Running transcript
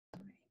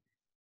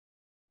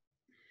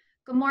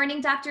Good morning,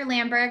 Dr.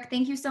 Lamberg.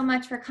 Thank you so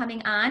much for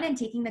coming on and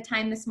taking the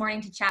time this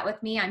morning to chat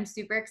with me. I'm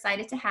super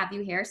excited to have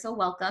you here, so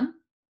welcome.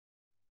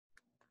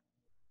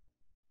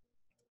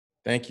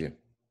 Thank you.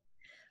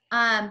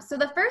 So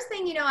the first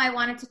thing, I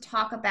wanted to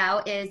talk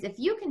about is if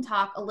you can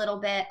talk a little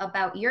bit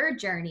about your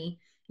journey,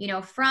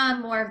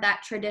 from more of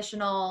that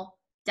traditional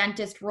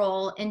dentist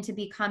role into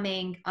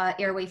becoming an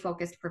airway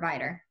focused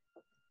provider.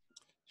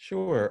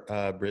 Sure,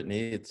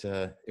 Brittany.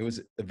 It was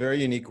a very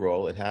unique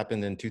role. It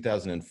happened in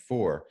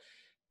 2004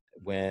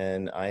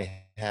 when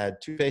I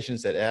had two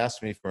patients that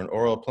asked me for an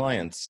oral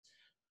appliance,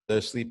 their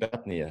sleep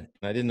apnea, and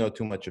I didn't know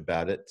too much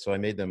about it, so I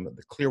made them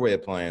the Clearway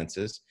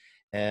appliances,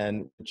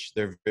 and which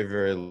they're very,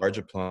 very large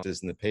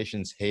appliances, and the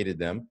patients hated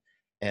them,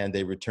 and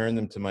they returned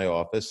them to my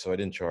office, so I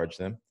didn't charge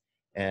them,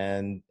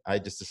 and I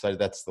just decided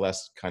that's the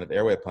last kind of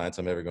airway appliance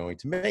I'm ever going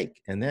to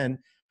make. And then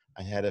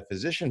I had a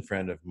physician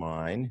friend of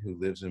mine who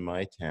lives in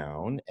my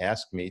town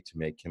ask me to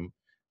make him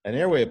an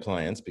airway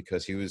appliance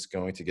because he was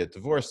going to get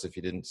divorced if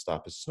he didn't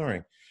stop his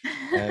snoring.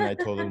 And I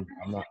told him,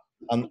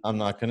 I'm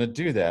not going to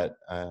do that.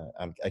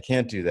 I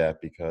can't do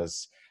that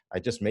because I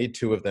just made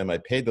two of them. I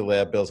paid the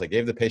lab bills. I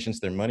gave the patients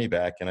their money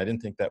back, and I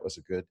didn't think that was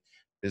a good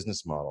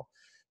business model.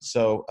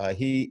 So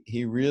he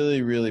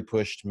really, really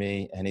pushed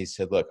me, and he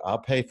said, look, I'll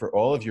pay for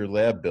all of your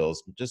lab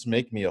bills. Just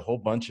make me a whole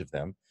bunch of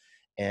them,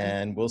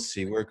 and we'll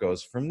see where it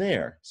goes from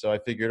there. So I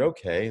figured,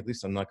 okay, at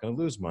least I'm not going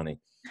to lose money.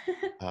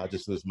 I'll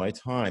just lose my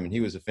time. And he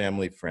was a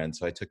family friend,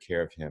 so I took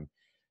care of him.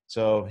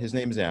 So his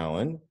name is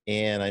Alan,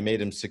 and I made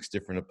him 6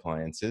 different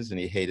appliances, and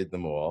he hated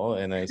them all.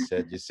 And I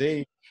said, you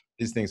see,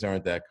 these things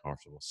aren't that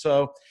comfortable.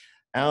 So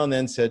Alan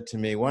then said to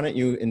me, why don't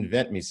you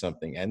invent me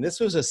something? And this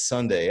was a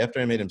Sunday. After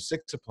I made him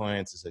 6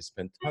 appliances, I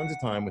spent tons of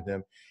time with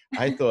him.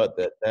 I thought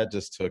that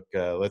just took,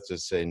 let's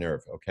just say,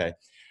 nerve, okay?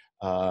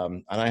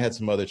 And I had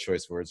some other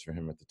choice words for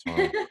him at the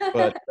time.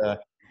 But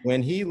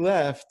when he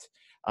left,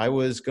 I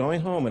was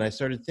going home and I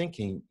started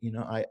thinking,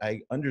 I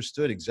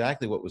understood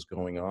exactly what was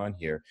going on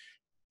here.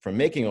 From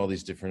making all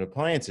these different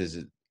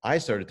appliances, I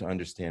started to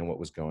understand what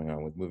was going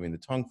on with moving the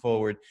tongue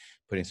forward,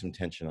 putting some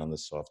tension on the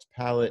soft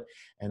palate.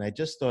 And I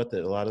just thought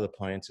that a lot of the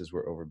appliances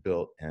were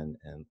overbuilt and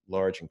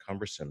large and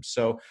cumbersome.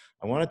 So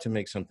I wanted to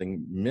make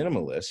something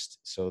minimalist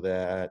so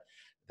that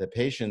the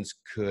patients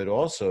could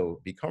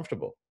also be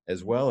comfortable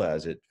as well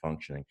as it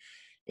functioning.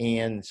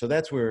 And so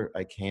that's where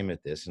I came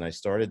at this. And I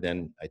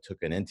took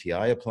an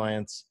NTI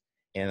appliance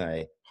and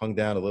I hung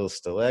down a little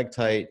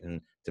stalactite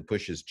and to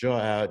push his jaw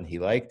out, and he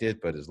liked it,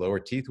 but his lower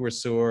teeth were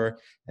sore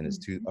and his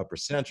two upper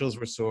centrals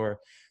were sore.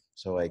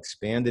 So I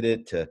expanded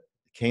it to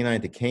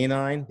canine, the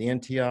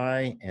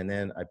NTI, and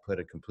then I put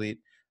a complete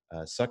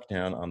suck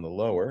down on the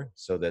lower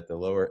so that the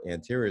lower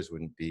anteriors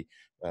wouldn't be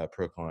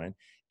proclined.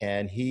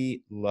 And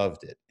he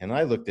loved it. And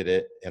I looked at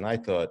it and I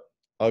thought,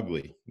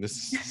 ugly.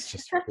 This is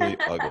just really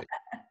ugly.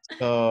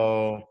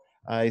 So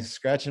I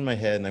scratched in my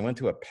head and I went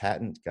to a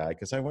patent guy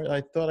because I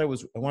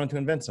wanted to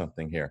invent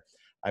something here.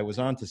 I was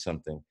onto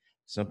something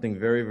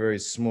very, very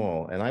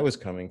small. And I was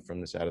coming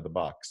from this out of the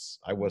box.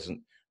 I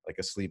wasn't like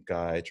a sleep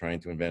guy trying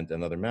to invent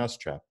another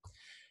mousetrap.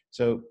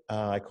 So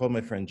I called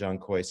my friend John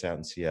Coyce out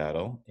in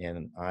Seattle,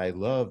 and I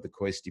love the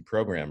Coyce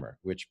deprogrammer,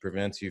 which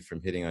prevents you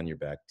from hitting on your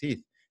back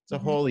teeth. It's a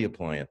Holy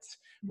appliance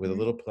with a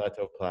little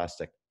plateau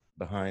plastic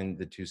behind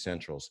the two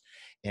centrals.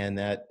 And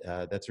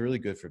that's really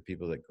good for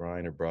people that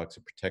grind or brux.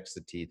 It protects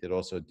the teeth. It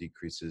also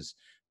decreases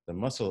the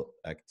muscle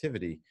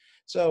activity.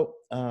 So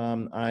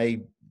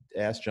I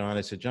asked John,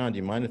 I said, John, do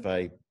you mind if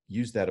I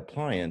use that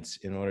appliance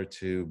in order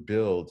to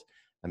build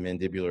a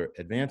mandibular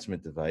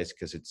advancement device?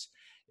 Because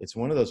it's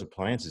one of those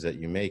appliances that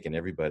you make and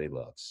everybody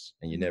loves,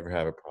 and you never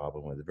have a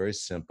problem with it. Very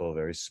simple,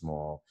 very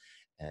small,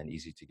 and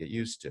easy to get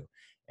used to.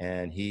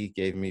 And he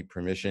gave me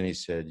permission. He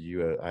said,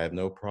 I have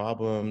no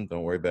problem.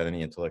 Don't worry about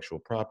any intellectual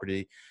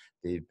property.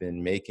 They've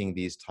been making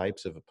these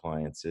types of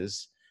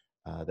appliances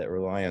that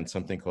rely on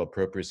something called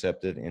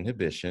proprioceptive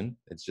inhibition.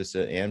 It's just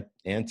an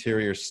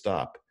anterior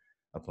stop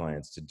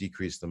appliance to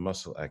decrease the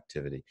muscle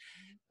activity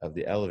of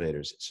the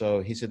elevators.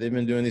 So he said, they've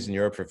been doing these in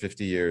Europe for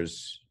 50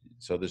 years.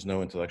 So there's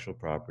no intellectual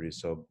property.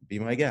 So be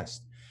my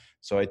guest.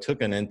 So I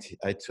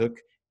took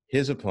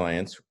his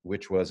appliance,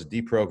 which was a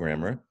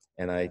deprogrammer,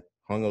 and I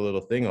hung a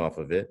little thing off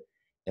of it.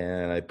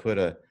 And I put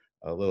a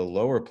little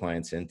lower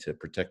appliance in to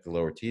protect the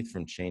lower teeth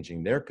from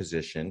changing their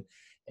position.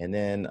 And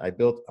then I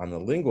built on the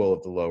lingual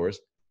of the lowers,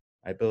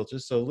 I built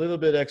just a little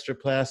bit extra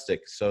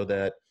plastic so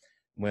that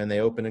when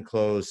they open and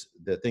close,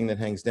 the thing that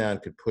hangs down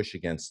could push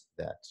against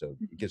that. So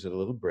it gives it a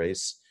little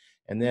brace.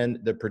 And then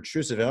the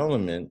protrusive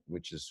element,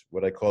 which is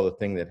what I call the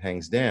thing that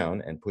hangs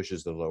down and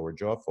pushes the lower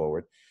jaw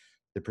forward,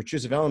 the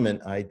protrusive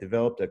element, I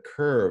developed a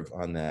curve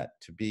on that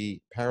to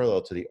be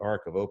parallel to the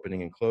arc of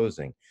opening and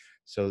closing.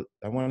 So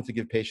I wanted to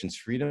give patients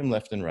freedom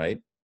left and right,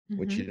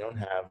 which you don't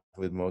have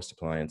with most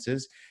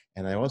appliances.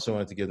 And I also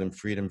wanted to give them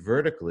freedom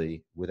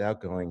vertically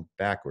without going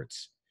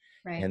backwards.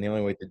 Right. And the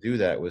only way to do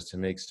that was to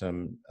make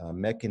some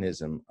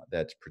mechanism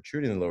that's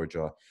protruding the lower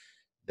jaw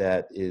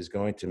that is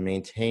going to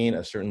maintain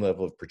a certain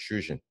level of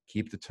protrusion,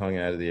 keep the tongue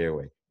out of the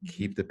airway,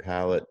 keep the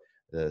palate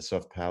the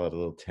soft palate a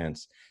little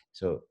tense.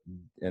 So,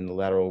 and the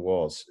lateral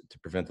walls, to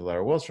prevent the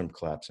lateral walls from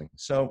collapsing.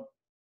 So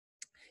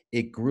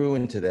it grew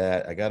into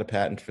that. I got a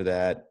patent for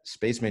that.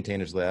 Space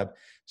Maintainers Lab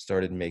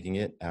started making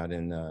it out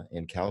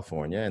in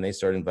California, and they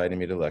started inviting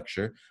me to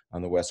lecture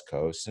on the West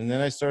Coast. And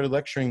then I started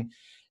lecturing,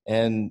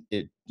 and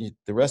the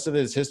rest of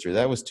it is history.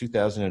 That was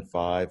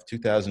 2005.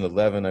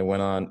 2011, I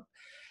went on.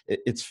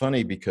 It's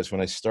funny because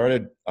when I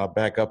started, I'll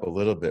back up a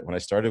little bit. When I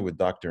started with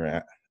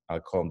I'll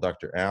call him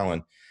Dr.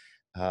 Allen,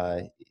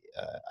 uh,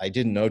 I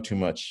didn't know too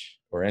much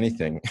or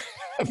anything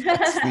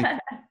about sleep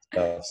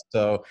stuff.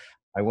 So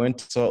I went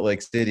to Salt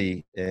Lake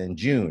City in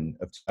June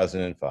of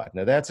 2005.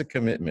 Now that's a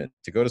commitment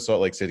to go to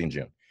Salt Lake City in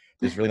June.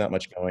 There's really not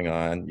much going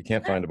on. You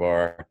can't find a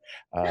bar.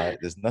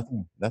 There's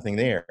nothing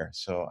there.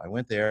 So I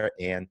went there,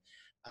 and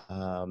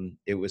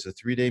it was a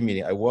 3-day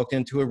meeting. I walked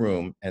into a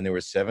room, and there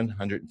were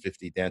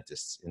 750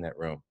 dentists in that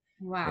room.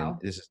 And Wow.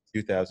 this is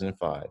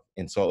 2005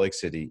 in Salt Lake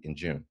City in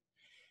June.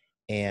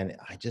 And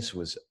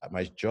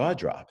my jaw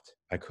dropped.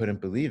 I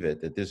couldn't believe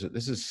it, that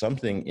this is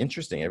something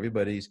interesting. There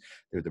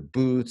are the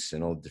booths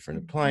and all the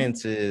different Mhm.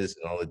 appliances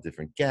and all the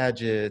different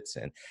gadgets.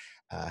 And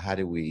how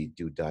do we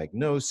do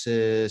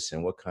diagnosis,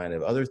 and what kind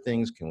of other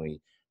things can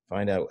we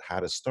find out how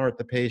to start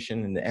the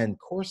patient, and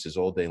courses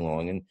all day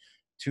long in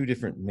 2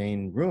 different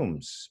main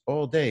rooms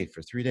all day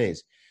for 3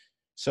 days.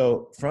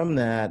 So from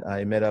that,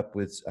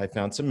 I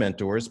found some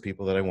mentors,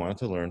 people that I wanted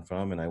to learn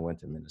from, and I went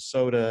to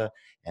Minnesota,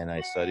 and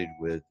I studied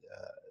with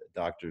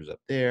doctors up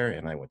there,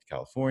 and I went to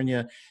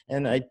California,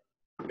 and I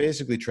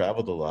basically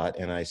traveled a lot,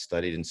 and I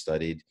studied and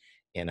studied,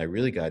 and I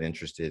really got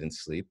interested in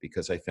sleep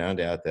because I found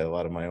out that a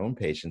lot of my own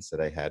patients that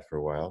I had for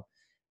a while,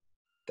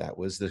 that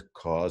was the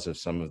cause of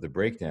some of the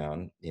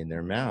breakdown in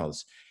their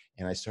mouths.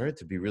 And I started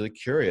to be really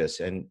curious.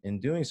 And in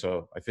doing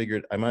so, I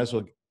figured I might as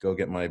well go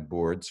get my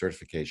board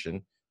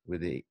certification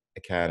with the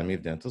Academy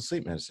of Dental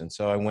Sleep Medicine.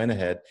 So I went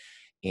ahead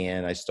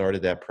and I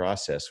started that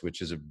process,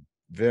 which is a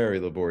very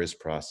laborious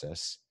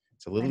process.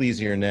 It's a little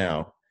easier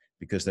now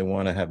because they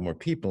want to have more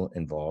people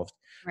involved.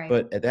 Right.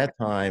 But at that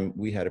time,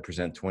 we had to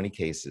present 20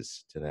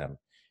 cases to them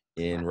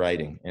in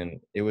writing. And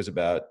it was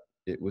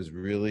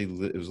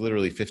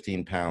literally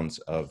 15 pounds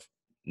of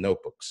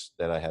notebooks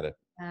that I had to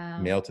Wow.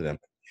 mail to them.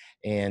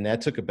 And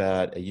that took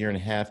about a year and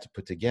a half to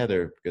put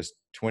together, because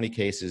 20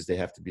 cases, they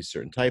have to be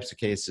certain types of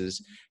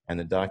cases, and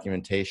the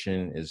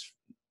documentation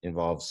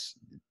involves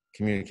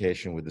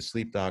communication with the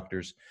sleep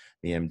doctors,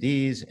 the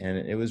MDs, and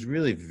it was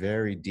really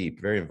very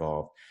deep, very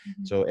involved.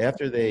 Mhm. So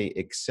after they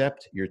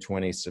accept your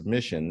 20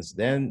 submissions,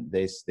 then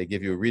they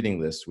give you a reading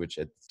list, which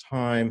at the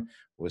time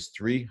was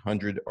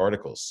 300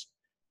 articles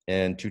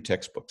and 2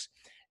 textbooks.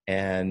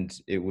 And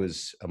it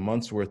was a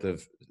month's worth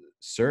of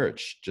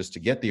search just to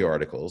get the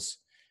articles.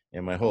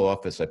 In my whole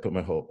office, I put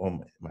my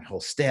whole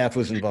staff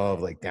was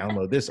involved, like,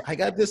 download this. I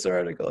got this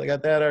article, I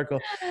got that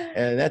article.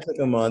 And that took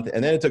a month.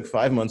 And then it took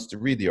 5 months to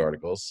read the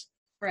articles.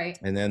 Right.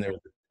 And then there was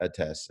a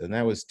test. And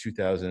that was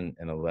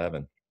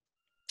 2011.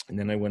 And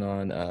then I went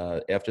on,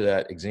 after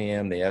that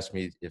exam, they asked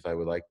me if I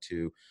would like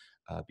to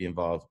be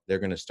involved. They're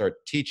going to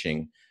start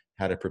teaching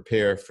how to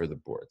prepare for the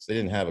boards. They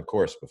didn't have a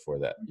course before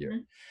that year.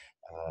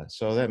 Mhm.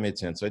 So that made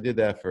sense. So I did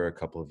that for a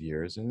couple of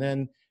years. And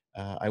then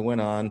I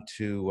went on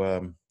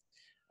to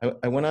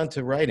I went on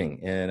to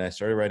writing, and I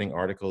started writing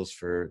articles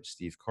for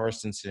Steve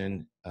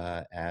Carstensen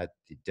at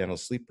the Dental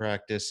Sleep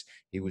Practice.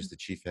 He was the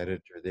chief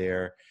editor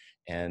there,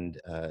 and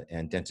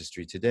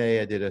Dentistry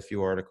Today. I did a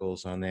few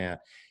articles on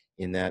that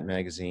in that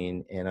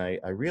magazine, and I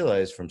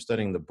realized from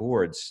studying the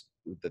boards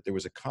that there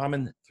was a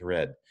common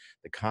thread.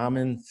 The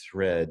common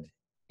thread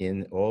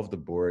in all of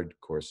the board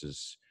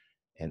courses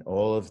and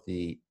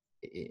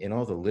in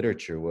all the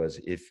literature was,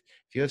 if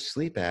you have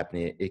sleep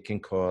apnea, it can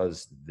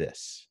cause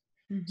this.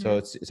 So Mhm.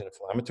 it's an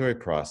inflammatory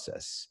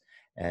process,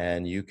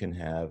 and you can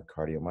have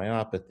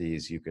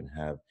cardiomyopathies, you can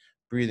have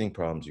breathing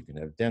problems, you can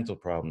have dental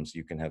problems,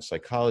 you can have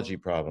psychology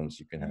problems,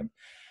 you can have Mhm.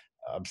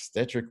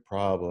 obstetric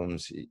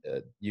problems,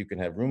 you can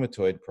have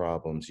rheumatoid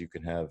problems, you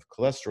can have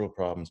cholesterol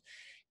problems.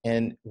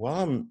 And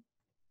while I'm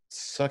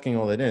sucking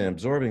all that in,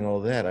 absorbing all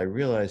that, I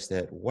realized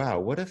that, wow,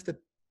 what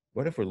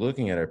if we're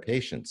looking at our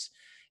patients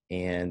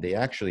and they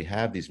actually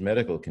have these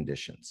medical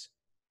conditions?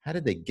 How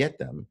did they get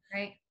them?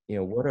 Right.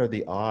 What are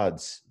the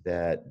odds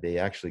that they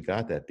actually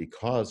got that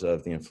because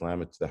of the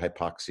the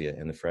hypoxia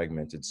and the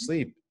fragmented Mhm.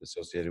 sleep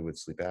associated with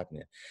sleep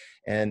apnea?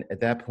 And at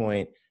that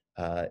point,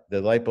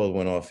 the light bulb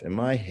went off in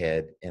my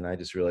head, and I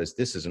just realized,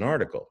 this is an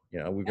article.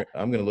 I'm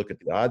going to look at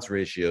the odds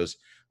ratios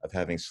of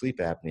having sleep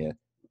apnea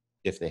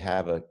if they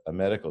have a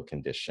medical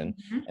condition,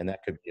 Mhm. and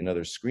that could be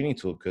another screening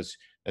tool, because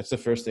that's the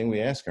first thing we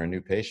ask our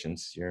new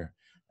patients.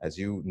 As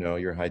you know,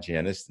 you're a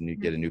hygienist, and you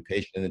Mhm. get a new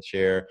patient in the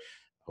chair.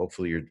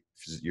 Hopefully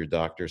your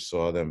doctor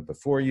saw them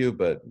before you,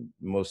 but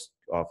most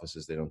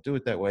offices, they don't do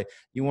it that way.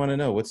 You want to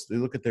know they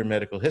look at their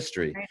medical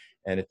history. Right.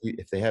 And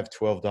if they have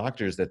 12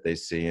 doctors that they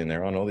see and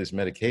they're on all these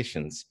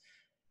medications,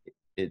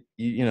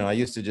 I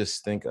used to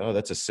just think, oh,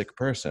 that's a sick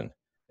person.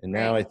 And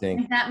now Right. I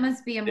think And that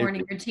must be a they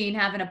morning routine,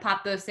 having to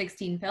pop those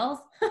 16 pills.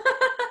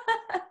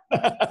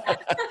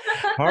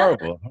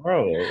 horrible,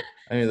 horrible.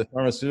 I mean, the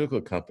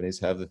pharmaceutical companies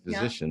have the Yeah.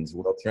 physicians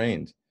well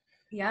trained,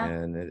 Yeah.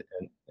 and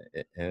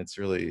it's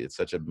really, it's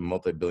such a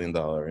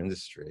multi-billion-dollar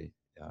industry.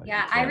 You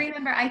Yeah. I can't.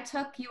 remember I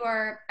took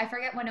I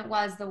forget when it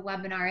was, the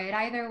webinar. It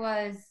either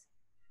was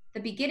the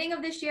beginning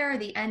of this year or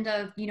the end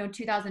of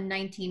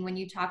 2019, when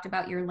you talked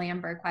about your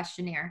Lamberg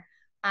questionnaire.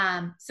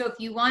 So if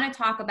you want to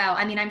talk about,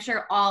 I mean, I'm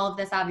sure all of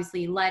this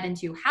obviously led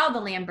into how the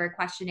Lamberg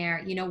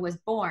questionnaire was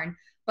born,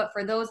 but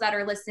for those that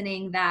are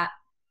listening that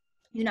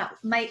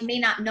may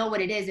not know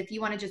what it is, if you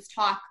want to just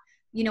talk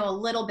a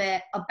little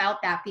bit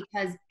about that,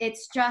 because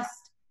it's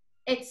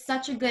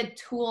such a good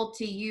tool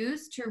to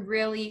use to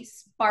really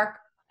spark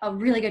a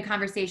really good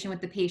conversation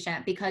with the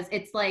patient, because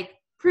it's like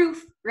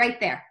proof right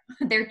there.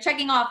 They're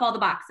checking off all the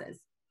boxes.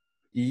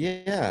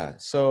 Yeah.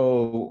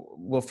 So,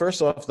 well,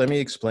 first off, let me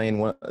explain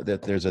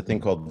that there's a thing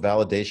called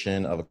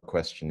validation of a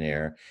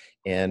questionnaire.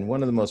 And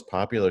one of the most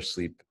popular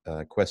sleep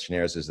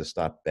questionnaires is the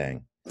Stop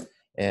Bang.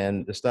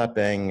 And the Stop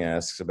Bang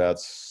asks about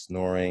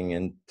snoring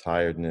and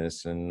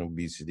tiredness and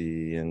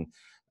obesity, and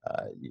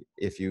uh,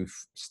 if you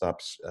stop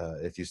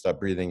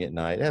breathing at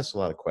night. It asks a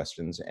lot of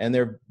questions, and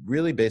they're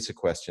really basic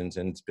questions.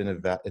 And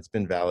it's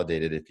been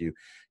validated. If you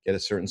get a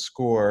certain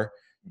score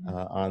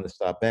on the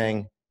Stop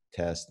Bang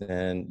test,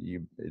 then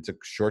it's a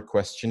short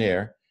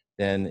questionnaire.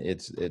 Then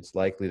it's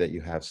likely that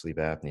you have sleep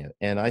apnea.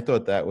 And I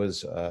thought that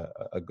was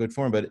a good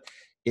form, but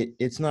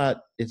it's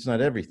not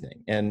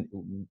everything. And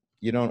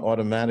you don't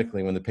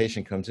automatically, when the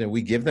patient comes in,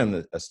 we give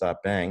them a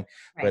Stop Bang,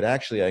 but Right.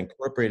 actually I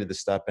incorporated the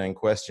Stop Bang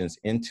questions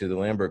into the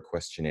Lamberg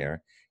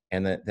questionnaire.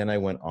 And then I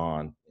went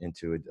on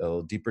into a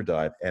little deeper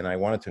dive, and I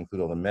wanted to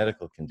include all the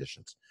medical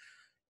conditions.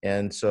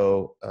 And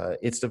so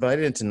it's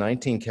divided into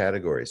 19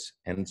 categories,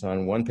 and it's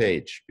on one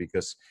page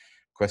because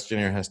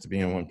questionnaire has to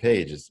be on one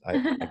page.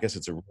 I guess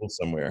it's a rule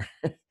somewhere.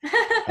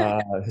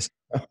 Uh,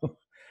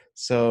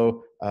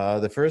 so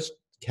the first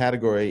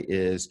category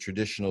is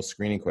traditional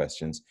screening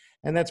questions,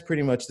 and that's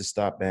pretty much the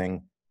Stop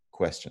Bang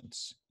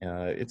questions.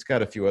 It's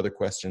got a few other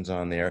questions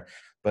on there,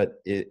 but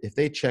if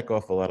they check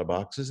off a lot of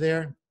boxes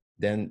there,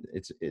 then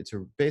it's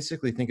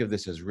basically, think of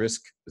this as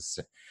risk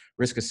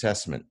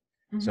assessment.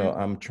 So Hmm.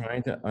 I'm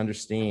trying to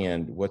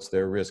understand what's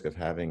their risk of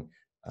having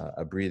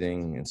a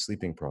breathing and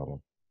sleeping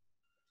problem.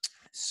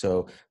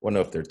 So I want to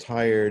know if they're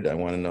tired. I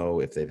want to know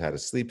if they've had a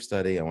sleep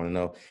study. I want to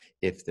know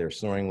if they're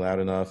snoring loud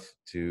enough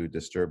to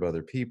disturb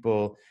other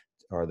people.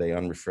 Are they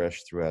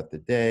unrefreshed throughout the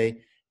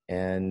day?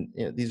 And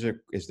is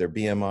their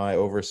BMI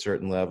over a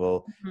certain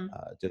level? Hmm.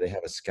 Do they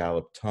have a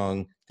scalloped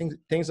tongue?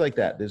 Things like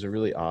that. Those are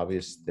really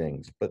obvious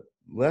things, but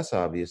less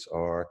obvious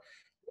are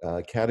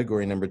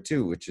category number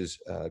two, which is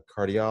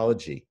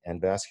cardiology and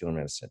vascular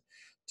medicine.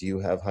 Do you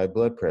have high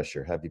blood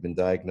pressure? Have you been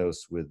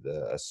diagnosed with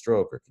a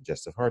stroke or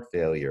congestive heart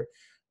failure?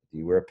 Do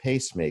you wear a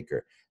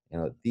pacemaker?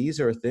 These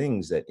are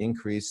things that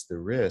increase the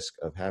risk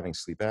of having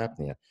sleep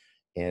apnea.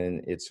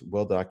 And it's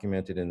well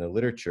documented in the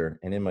literature.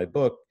 And in my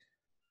book,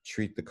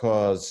 Treat the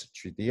Cause,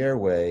 Treat the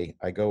Airway,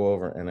 I go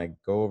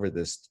over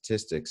the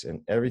statistics, and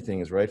everything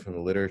is right from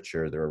the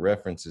literature. There are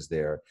references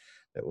there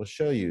that will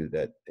show you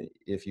that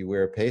if you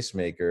wear a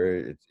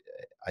pacemaker,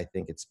 I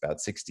think it's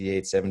about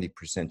 68,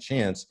 70%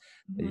 chance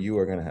that Hmm. you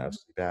are going to have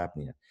sleep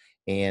apnea.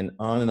 And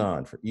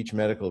on for each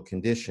medical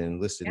condition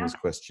listed in Yeah. this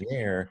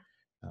questionnaire.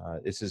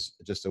 This is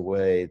just a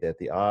way that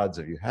the odds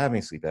of you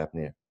having sleep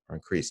apnea are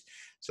increased.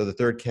 So the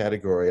third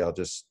category, I'll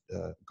just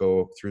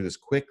go through this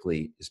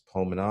quickly, is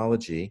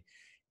pulmonology.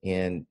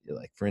 And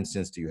like, for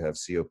instance, do you have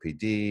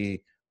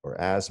COPD or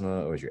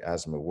asthma, or is your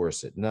asthma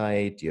worse at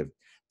night? Do you have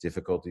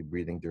difficulty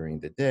breathing during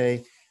the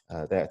day?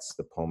 That's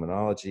the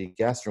pulmonology.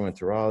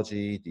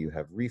 Gastroenterology, do you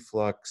have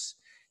reflux?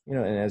 And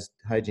as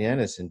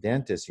hygienists and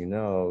dentists,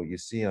 you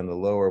see on the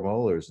lower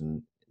molars,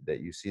 and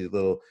that you see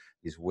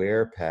these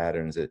wear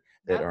patterns that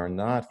Yep. are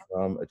not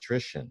from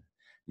attrition.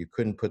 You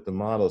couldn't put the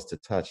models to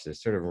touch. They're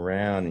sort of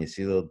round, and you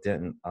see a little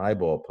dent and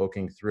eyeball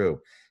poking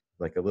through,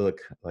 like a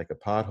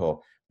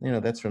pothole.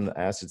 That's from the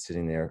acid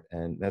sitting there,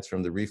 and that's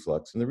from the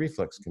reflux. And the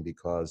reflux can be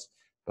caused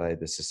by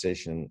the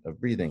cessation of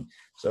breathing.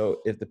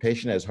 So if the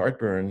patient has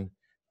heartburn,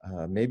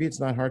 maybe it's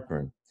not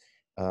heartburn.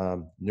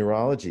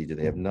 Neurology, do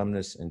they have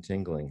numbness and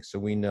tingling? So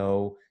we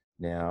know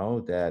now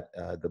that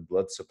the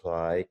blood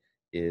supply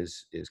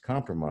is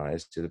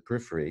compromised to the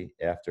periphery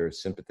after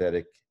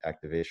sympathetic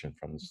activation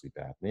from the sleep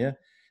apnea.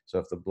 So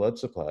if the blood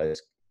supply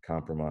is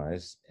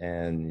compromised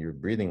and you're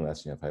breathing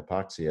less, you have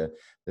hypoxia,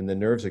 then the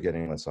nerves are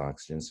getting less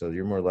oxygen. So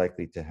you're more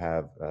likely to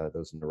have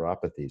those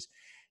neuropathies.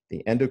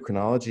 The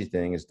endocrinology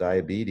thing is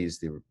diabetes.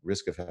 The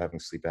risk of having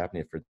sleep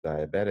apnea for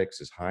diabetics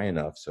is high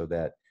enough so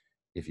that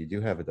if you do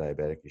have a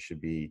diabetic, you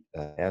should be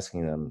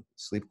asking them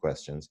sleep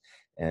questions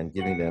and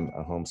giving them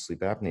a home sleep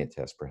apnea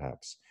test,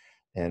 perhaps.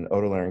 And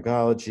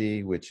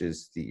otolaryngology, which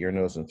is the ear,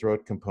 nose, and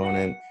throat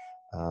component,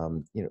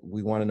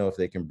 we want to know if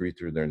they can breathe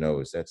through their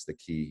nose. That's the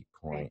key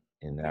Right. point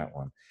in that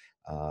one.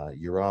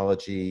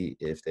 Urology,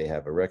 if the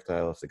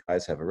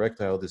guys have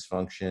erectile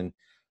dysfunction,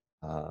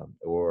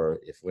 or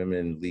if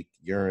women leak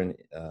urine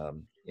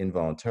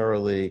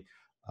involuntarily,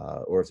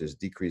 or if there's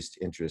decreased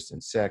interest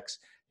in sex.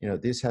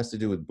 This has to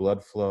do with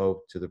blood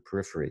flow to the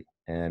periphery.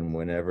 And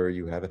whenever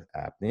you have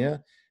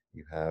apnea,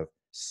 you have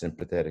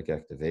sympathetic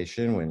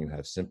activation. When you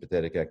have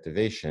sympathetic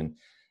activation,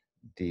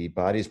 the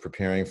body is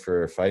preparing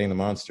for fighting the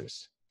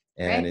monsters.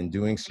 And Right. in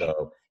doing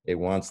so, it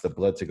wants the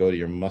blood to go to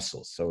your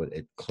muscles. So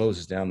it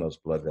closes down those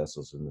blood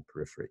vessels in the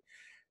periphery.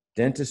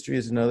 Dentistry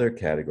is another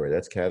category.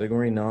 That's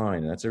category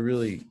 9. That's a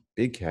really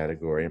big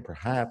category. And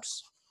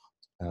perhaps,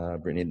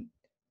 Brittany,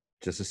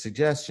 just a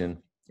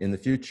suggestion in the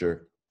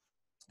future,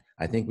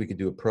 I think we could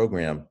do a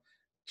program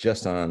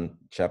just on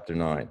chapter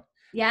 9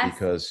 Yes.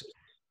 because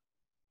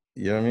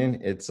you know what I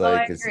mean? It's Oh, I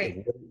like,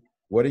 agree.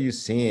 what are you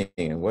seeing,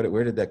 and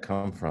where did that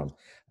come from?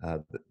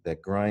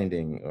 That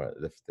grinding, or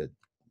the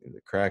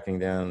cracking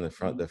down,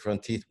 Mhm. the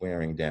front teeth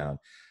wearing down.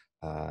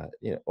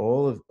 You know,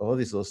 all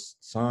these little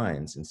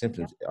signs and Yep.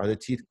 symptoms. Are the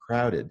teeth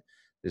crowded?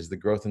 There's the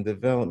growth and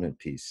development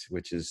piece,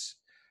 which is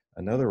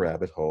another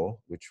rabbit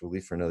hole, which we'll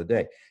leave for another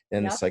day.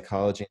 Then Yep.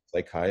 psychology and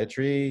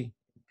psychiatry.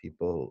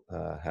 People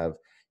have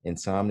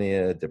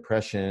insomnia,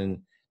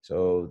 depression.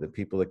 So the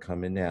people that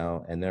come in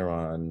now and they're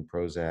on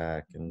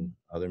Prozac and Mhm.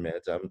 other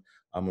meds,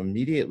 I'm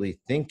immediately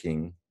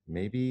thinking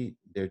maybe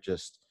they're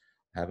just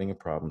having a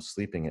problem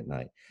sleeping at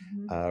night.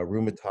 Mhm.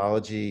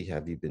 Rheumatology,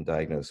 have you been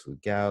diagnosed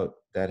with gout?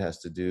 That has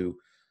to do,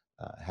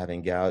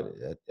 having gout,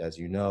 as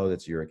you know,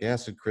 that's uric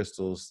acid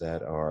crystals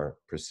that are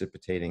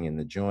precipitating in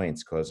the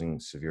joints, causing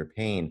severe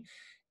pain.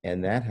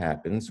 And that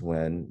happens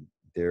when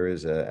there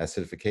is a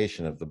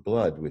acidification of the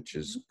blood, which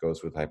is Mhm.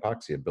 goes with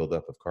hypoxia,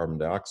 buildup of carbon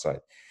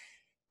dioxide.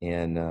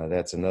 And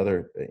that's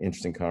another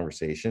interesting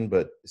conversation.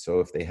 But so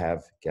if they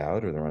have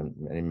gout or they're on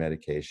any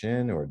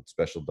medication or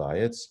special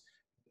diets,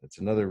 that's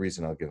another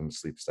reason I'll give them a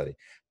sleep study.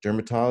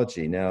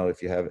 Dermatology. Now,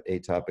 if you have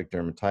atopic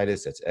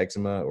dermatitis, that's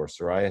eczema or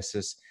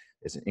psoriasis,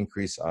 it's an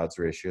increased odds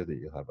ratio that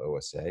you'll have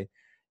OSA.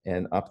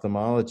 And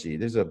ophthalmology,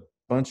 there's a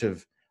bunch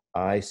of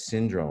eye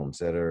syndromes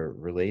that are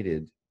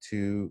related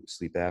to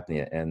sleep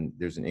apnea, and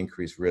there's an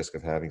increased risk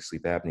of having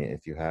sleep apnea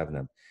if you have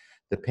them.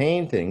 The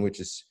pain thing, which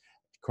is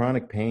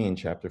chronic pain,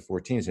 chapter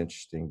 14 is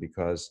interesting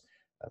because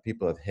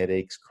people have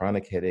headaches,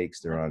 chronic headaches,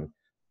 they're Yep. on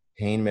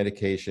pain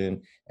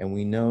medication. And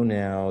we know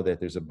now that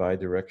there's a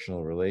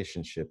bidirectional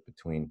relationship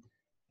between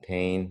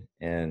pain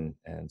and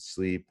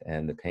sleep,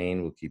 and the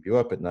pain will keep you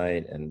up at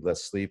night and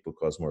less sleep will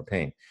cause more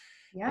pain.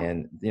 Yep.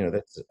 And you know,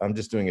 that's, I'm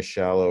just doing a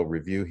shallow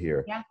review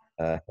here. Yeah.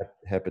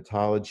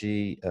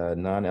 Hepatology,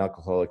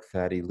 non-alcoholic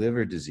fatty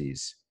liver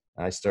disease.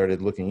 I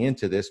started looking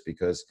into this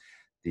because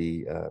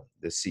the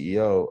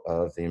CEO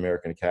of the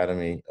American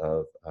Academy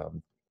of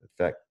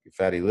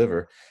Fatty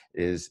Liver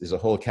is a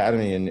whole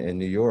academy in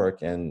New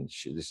York, and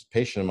this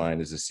patient of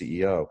mine is the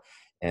CEO.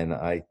 And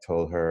I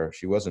told her,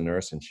 she was a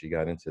nurse and she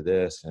got into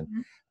this, and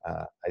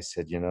Mhm. I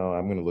said, you know,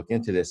 I'm going to look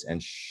into this.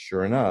 And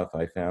sure enough,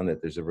 I found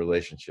that there's a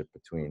relationship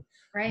between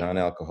Right.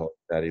 non-alcoholic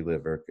fatty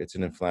liver. It's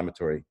an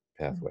inflammatory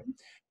pathway. Mhm.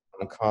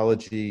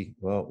 Oncology,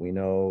 well, we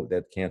know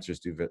that cancers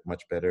do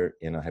much better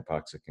in a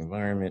hypoxic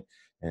environment.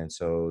 And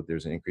so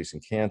there's an increase in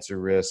cancer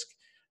risk.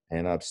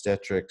 And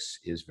obstetrics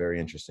is very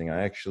interesting.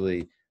 I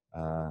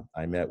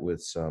met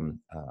with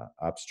some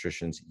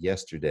obstetricians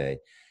yesterday,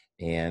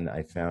 and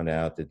I found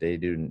out that they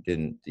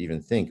didn't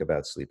even think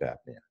about sleep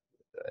apnea.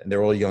 And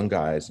they're all young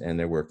guys, and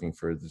they're working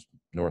for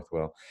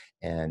Northwell.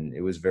 And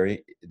it was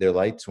their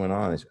lights went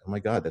on. I said, oh my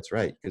God, that's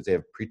right. Because they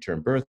have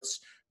preterm births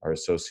are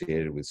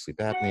associated with sleep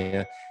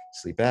apnea.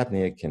 Sleep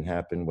apnea can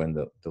happen when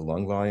the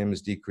lung volume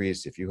is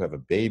decreased. If you have a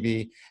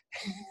baby,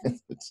 Mhm.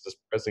 it's just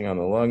pressing on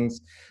the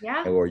lungs,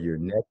 Yeah. or your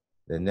neck.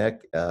 The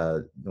neck,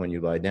 when you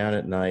lie down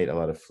at night, a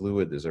lot of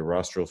fluid, there's a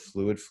rostral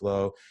fluid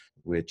flow,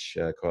 which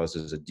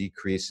causes a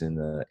decrease in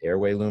the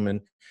airway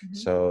lumen. Mhm.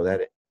 So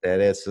that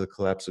adds to the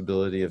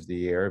collapsibility of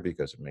the air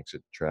because it makes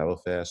it travel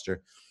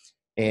faster.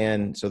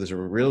 And so there's a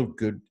real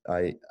good,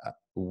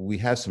 we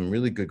have some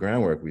really good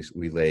groundwork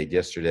we laid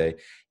yesterday,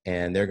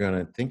 and they're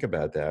going to think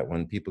about that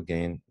when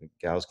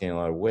gals gain a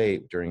lot of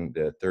weight during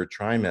the third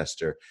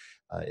trimester.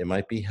 It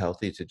might be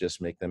healthy to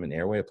just make them an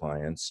airway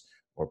appliance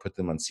or put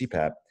them on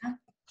CPAP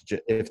Yeah.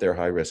 if they're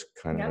high risk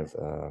kind Yep.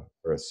 of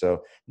birth.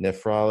 So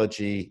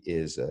nephrology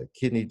is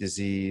kidney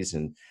disease,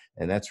 and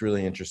that's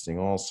really interesting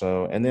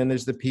also. And then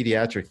there's the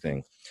pediatric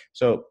thing.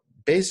 So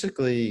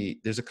basically,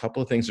 there's a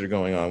couple of things that are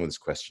going on with this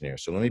questionnaire.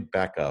 So let me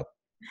back up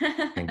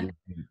and give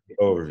you the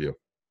overview.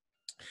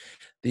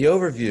 The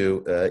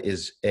overview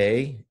is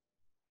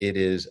it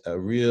is a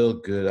real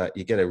good,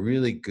 you get a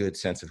really good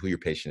sense of who your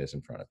patient is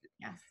in front of you.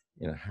 Yes.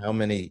 You know, how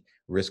many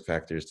risk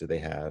factors do they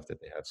have that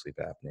they have sleep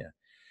apnea?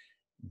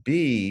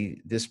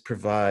 B, this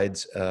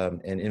provides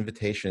an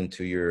invitation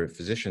to your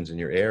physicians in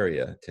your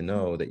area to Mhm.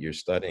 know that you're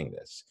studying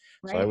this.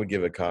 So I Right. would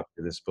give a copy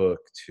of this book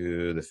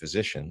to the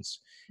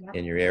physicians Yep.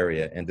 in your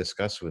area and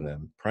discuss with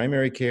them.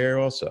 Primary care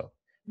also,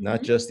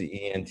 not Mhm. just the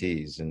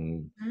ENTs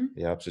and Mhm.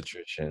 the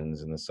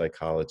obstetricians and the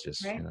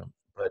psychologists, you Right. know.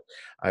 But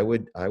I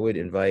would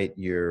invite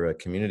your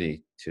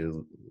community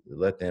to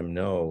let them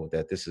know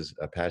that this is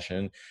a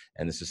passion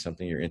and this is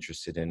something you're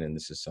interested in, and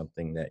this is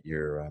something that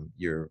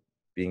you're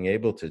being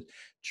able to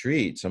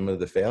treat some of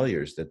the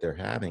failures that they're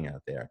having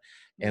out there.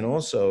 And Right.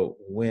 also,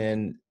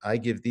 when I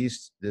give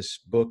this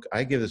book,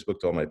 I give this book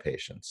to all my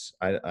patients.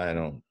 I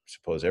don't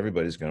suppose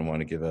everybody's going to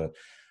want to give a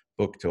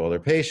book to all their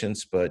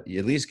patients, but you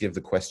at least give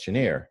the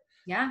questionnaire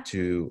Yeah.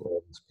 to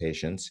all these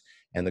patients.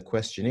 And the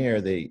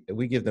questionnaire,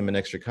 we give them an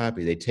extra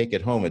copy. They take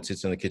it home. It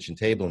sits on the kitchen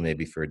table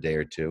maybe for a day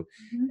or two.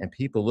 Mhm. And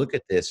people look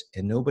at this,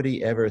 and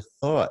nobody ever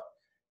thought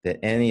that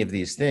any of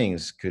these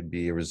things could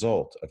be a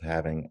result of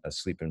having a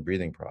sleep and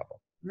breathing problem.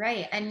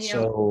 Right. And,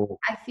 So,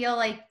 I feel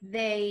like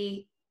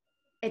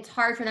it's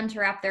hard for them to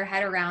wrap their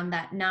head around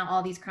that not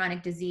all these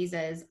chronic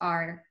diseases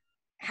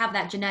have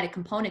that genetic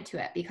component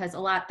to it, because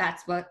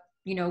that's what,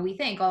 we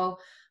think, oh,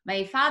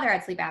 my father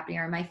had sleep apnea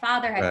or my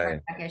father had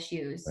right, cardiac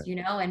issues, right,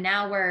 and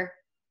now we're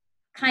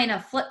kind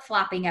of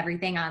flip-flopping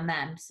everything on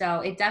them. So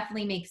it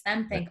definitely makes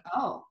them right. think,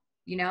 oh,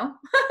 you know?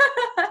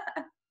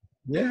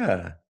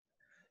 Yeah.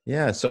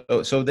 Yeah.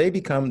 So they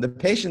become the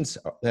patients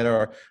that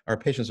are our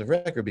patients of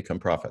record become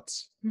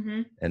prophets.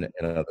 Hmm. And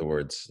in other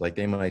words, like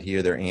they might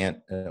hear their aunt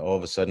all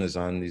of a sudden is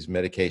on these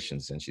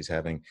medications and she's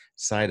having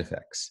side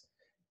effects.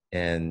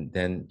 And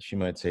then she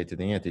might say to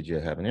the aunt, did you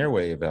have an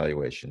airway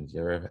evaluation? Did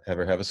you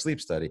ever have a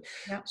sleep study?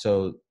 Yeah.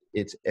 So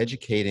it's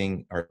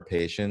educating our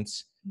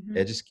patients, Hmm.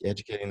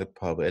 educating the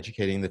public,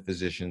 educating the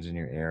physicians in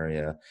your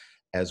area,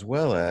 as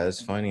well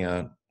as finding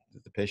out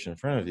that the patient in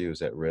front of you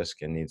is at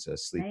risk and needs a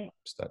sleep Right.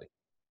 study.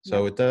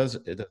 So Yep. it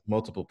does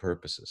multiple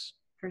purposes.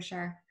 For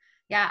sure.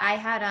 Yeah, I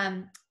had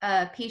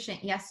a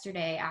patient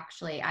yesterday,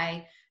 actually.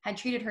 I had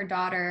treated her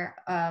daughter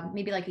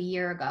maybe like a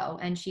year ago,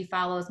 and she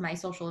follows my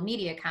social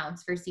media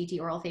accounts for CT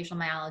oral facial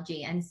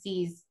myology and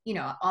sees,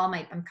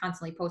 I'm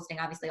constantly posting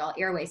obviously all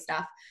airway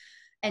stuff.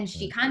 And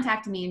she Right.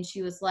 contacted me and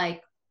she was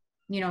like,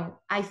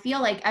 I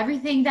feel like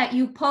everything that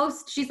you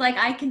post, she's like,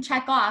 I can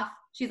check off.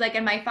 She's like,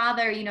 and my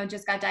father,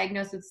 just got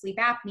diagnosed with sleep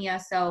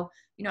apnea. So,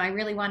 I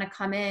really want to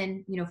come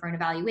in, for an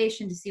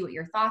evaluation to see what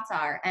your thoughts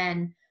are.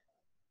 And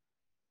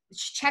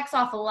checks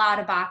off a lot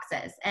of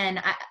boxes,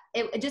 and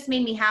it just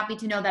made me happy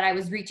to know that I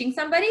was reaching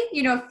somebody,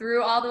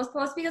 through all those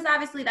posts, because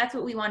obviously that's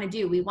what we want to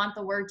do. We want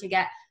the word to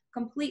get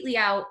completely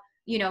out,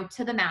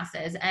 to the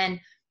masses. And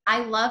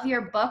I love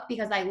your book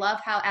because I love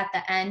how at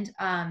the end,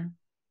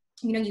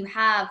 you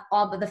have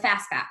all the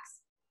fast facts,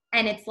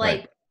 and it's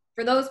Right. like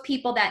for those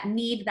people that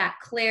need that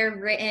clear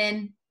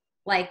written,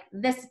 like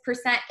this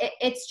percent,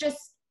 it's just,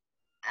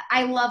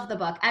 I love the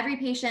book. Every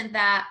patient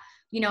that,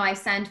 I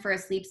send for a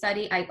sleep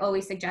study, I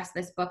always suggest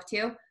this book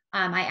to.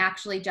 I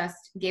actually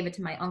just gave it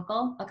to my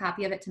uncle, a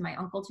copy of it to my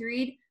uncle to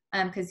read,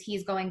 because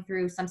he's going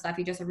through some stuff.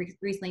 He just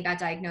recently got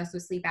diagnosed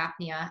with sleep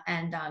apnea,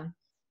 and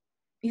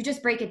you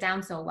just break it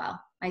down so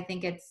well. I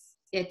think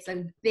it's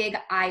a big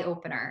eye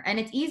opener, and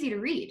it's easy to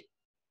read.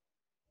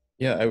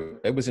 Yeah,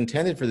 it was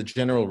intended for the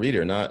general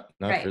reader, not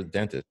Right. for the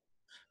dentist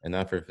and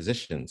not for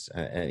physicians.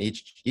 And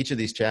each of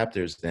these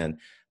chapters, then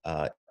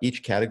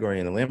each category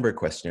in the Lamberg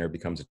questionnaire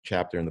becomes a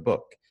chapter in the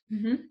book.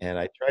 Mm-hmm. And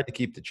I tried to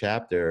keep the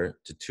chapter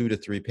to 2 to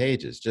 3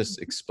 pages,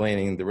 just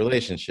explaining the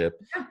relationship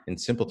Yeah. in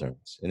simple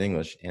terms in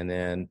English, and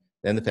then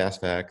the fast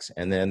facts,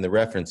 and then the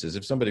references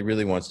if somebody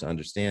really wants to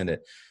understand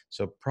it.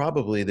 So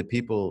probably the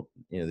people,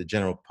 the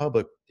general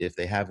public, if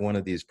they have one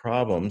of these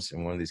problems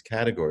in one of these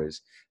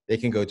categories, they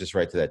can go just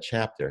right to that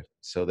chapter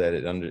so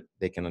that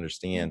they can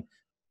understand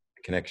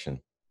the connection.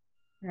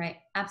 Right.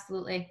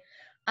 Absolutely.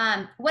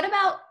 What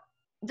about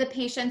the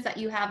patients that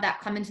you have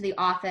that come into the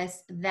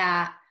office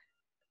that,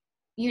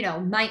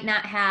 might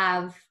not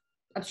have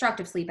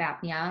obstructive sleep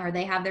apnea, or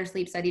they have their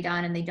sleep study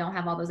done and they don't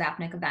have all those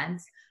apneic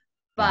events,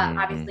 but Hmm.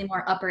 obviously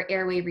more upper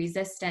airway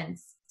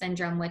resistance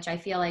syndrome, which I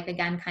feel like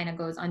again kind of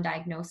goes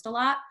undiagnosed a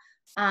lot.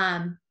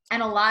 And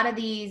a lot of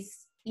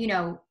these,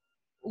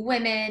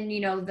 women,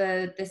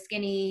 the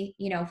skinny,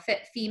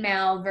 fit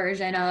female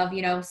version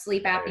of,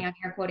 sleep apnea,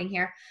 air quoting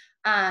here.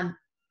 Um,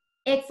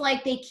 it's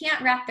like they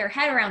can't wrap their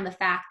head around the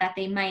fact that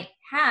they might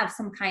have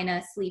some kind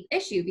of sleep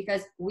issue,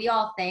 because we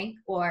all think,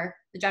 or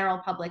the general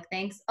public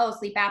thinks, oh,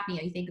 sleep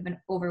apnea, you think of an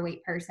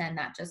overweight person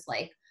that just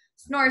like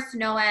snores to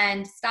no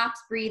end, stops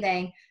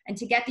breathing. And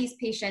to get these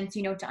patients,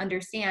 to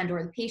understand,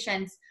 or the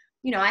patients,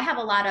 I have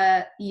a lot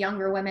of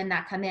younger women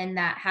that come in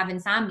that have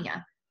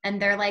insomnia,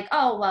 and they're like,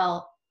 oh,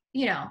 well,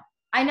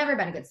 I never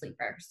been a good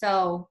sleeper.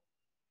 So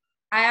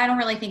I don't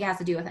really think it has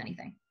to do with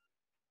anything.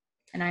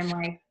 And I'm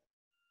like,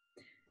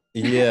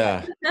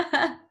 Yeah.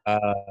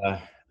 Uh,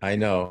 I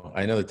know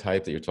the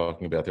type that you're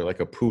talking about. They're like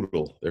a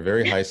poodle. They're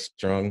very high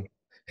strung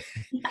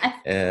yes,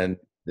 and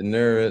the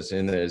nervous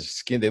and their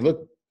skin.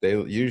 They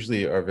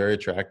usually are very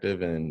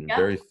attractive and yep,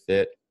 very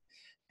fit.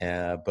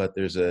 But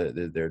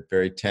they're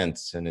very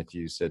tense. And if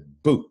you said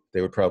boot,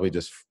 they would probably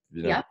just,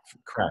 yep.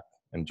 crack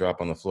and drop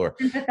on the floor.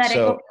 Sympathetic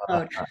So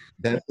overload.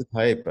 that's the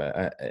type.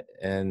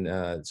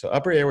 And so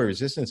upper airway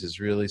resistance is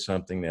really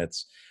something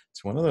it's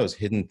one of those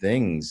hidden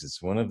things.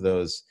 It's one of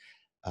those,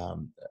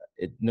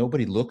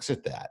 nobody looks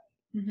at that.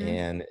 Hmm.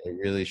 And it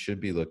really should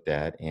be looked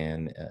at.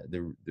 And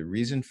the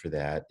reason for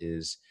that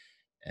is,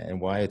 and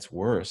why it's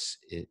worse,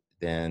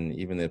 than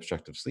even the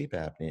obstructive sleep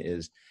apnea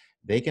is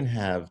they can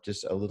have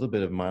just a little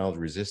bit of mild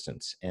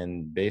resistance.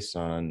 And based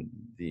on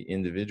the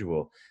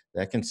individual,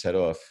 that can set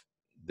off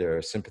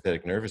their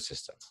sympathetic nervous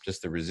system,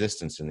 just the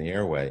resistance in the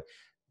airway,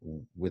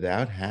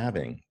 without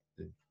having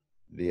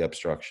the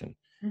obstruction.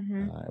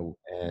 Mm-hmm.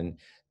 And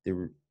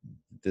the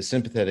the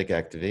sympathetic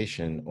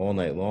activation all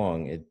night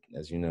long, it,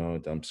 as you know,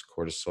 dumps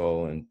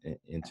cortisol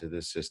into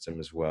the system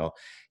as well.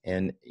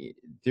 And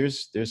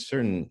there's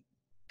certain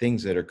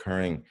things that are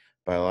occurring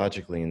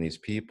biologically in these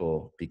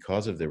people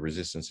because of the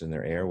resistance in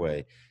their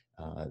airway.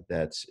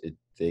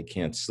 They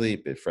can't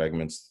sleep. It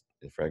fragments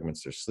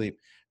their sleep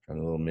from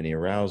the little mini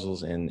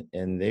arousals,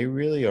 and they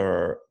really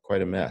are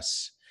quite a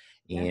mess.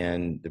 Yeah.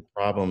 And the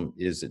problem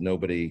is that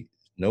nobody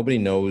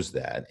knows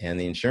that, and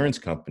the insurance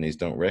companies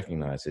don't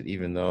recognize it,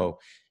 even though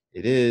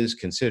it is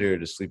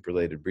considered a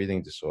sleep-related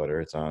breathing disorder.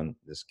 It's on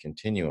this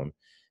continuum.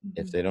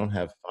 If Mm-hmm. they don't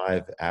have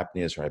 5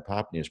 apneas or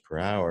hypopneas per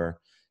hour,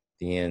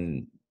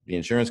 then the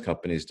insurance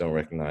companies don't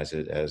recognize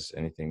it as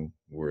anything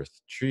worth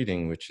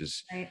treating, which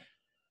is Right.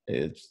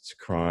 it's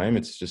a crime.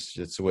 It's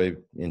the way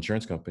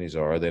insurance companies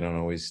are. They don't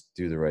always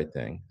do the right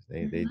thing.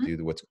 They Mm-hmm.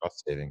 do what's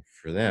cost saving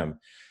for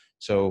them.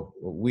 So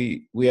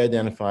we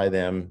identify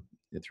them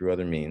through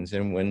other means,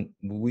 and when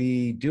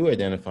we do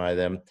identify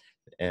them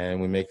and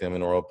we make them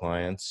an oral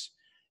appliance,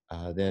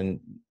 then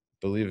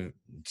believe it,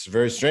 it's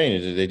very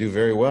strange. They do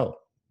very well.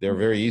 They're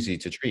very easy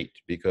to treat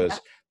Yeah. because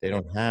they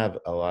don't have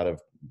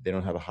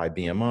a high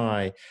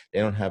BMI. They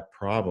don't have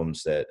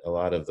problems that a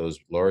lot of those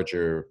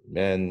larger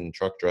men,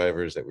 truck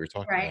drivers that we were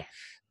talking Right. about,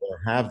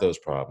 don't have those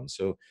problems.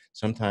 So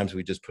sometimes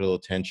we just put a little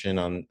tension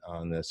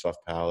on the soft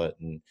palate,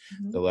 and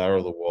Mm-hmm. the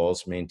lateral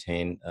walls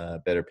maintain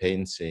better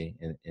patency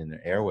in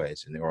the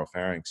airways, in the oral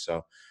pharynx.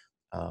 So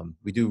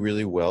we do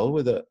really well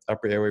with the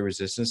upper airway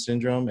resistance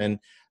syndrome. And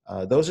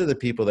those are the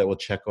people that will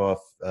check off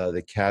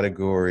the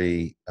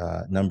category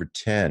number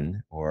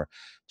 10 or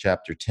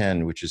chapter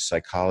 10, which is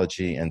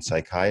psychology and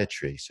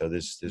psychiatry. So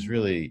there's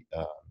really,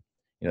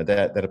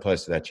 that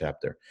applies to that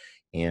chapter.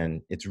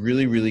 And it's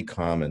really, really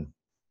common,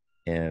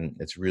 and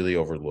it's really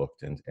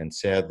overlooked. And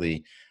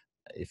sadly,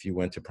 if you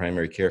went to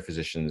primary care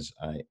physicians,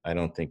 I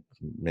don't think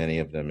many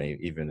of them may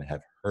even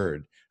have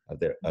heard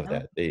of No.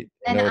 that. They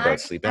And know about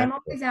sleep I'm apnea.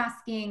 always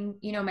asking,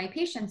 my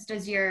patients,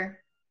 does your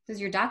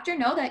doctor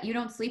know that you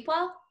don't sleep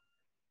well?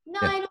 No,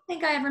 Yeah. I don't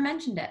think I ever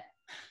mentioned it.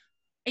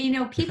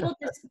 People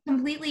just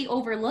completely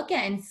overlook it,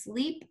 and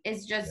sleep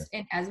is Yeah. just,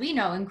 as we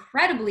know,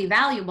 incredibly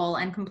valuable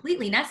and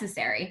completely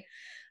necessary.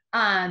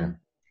 Yeah. Um,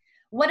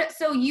 what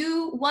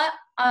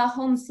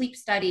home sleep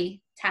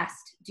study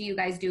test do you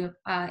guys do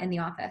in the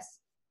office?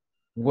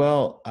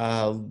 Well,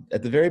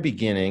 at the very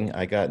beginning,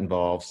 I got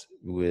involved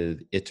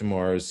with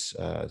Itamar's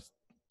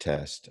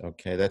test.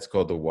 Okay, that's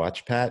called the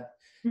Watch Pat,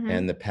 Mm-hmm.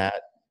 and the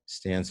Pat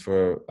stands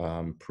for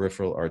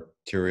peripheral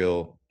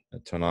arterial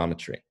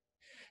tonometry.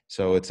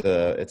 So it's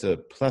a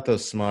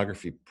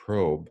plethysmography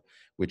probe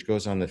which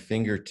goes on the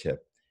fingertip.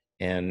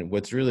 And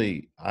what's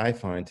really I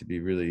find to be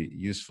really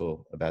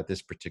useful about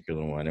this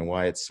particular one, and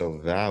why it's so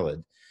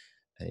valid,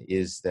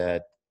 is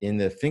that in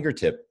the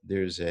fingertip,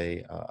 there's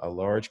a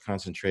large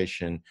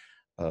concentration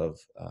of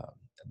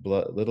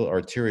little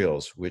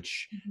arterioles,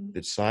 which Mm-hmm.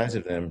 the size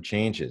of them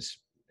changes.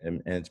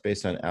 And it's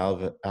based on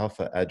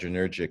alpha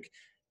adrenergic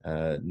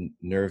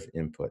nerve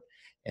input.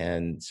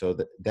 And so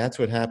that's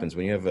what happens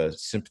when you have a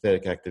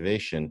sympathetic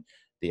activation.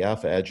 The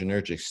alpha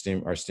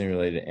adrenergic are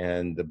stimulated,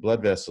 and the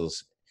blood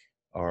vessels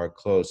are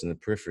closed in the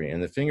periphery,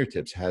 and the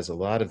fingertips has a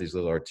lot of these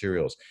little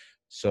arterioles.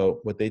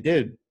 So what they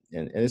did,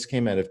 and this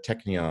came out of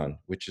Technion,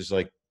 which is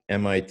like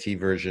MIT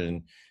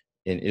version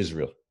in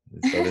Israel.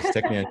 So this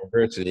Technion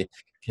University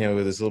came up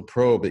with this little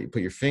probe that you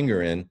put your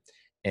finger in,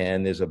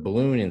 and there's a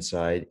balloon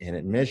inside, and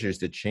it measures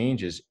the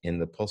changes in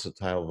the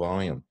pulsatile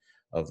volume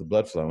of the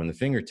blood flow in the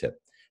fingertip.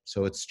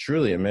 So it's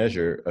truly a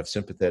measure of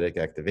sympathetic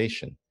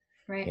activation.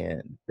 Right.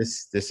 And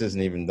this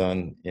isn't even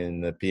done in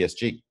the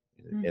PSG.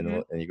 Mm-hmm.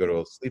 And you go to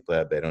a sleep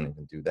lab, they don't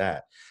even do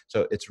that.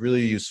 So it's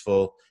really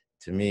useful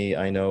to me.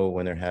 I know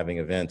when they're having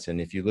events,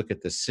 and if you look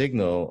at the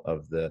signal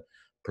of the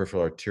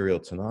peripheral arterial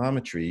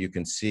tonometry, you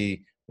can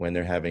see when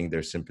they're having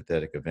their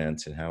sympathetic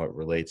events and how it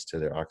relates to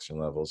their oxygen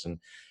levels. And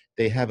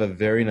they have a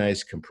very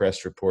nice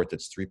compressed report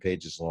that's 3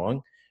 pages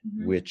long,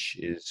 Mm-hmm. which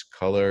is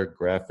color,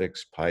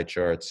 graphics, pie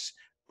charts,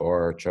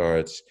 bar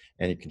charts,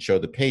 and you can show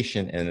the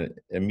patient, and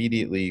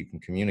immediately you can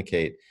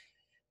communicate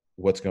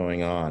what's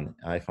going on.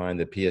 I find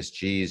the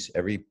PSGs,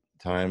 every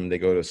time they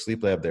go to a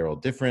sleep lab, they're all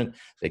different.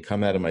 They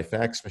come out of my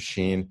fax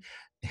machine,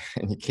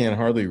 and you can't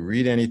hardly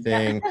read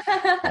anything.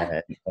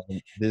 Yeah.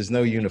 And there's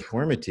no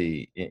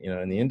uniformity,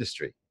 in the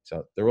industry.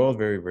 So they're all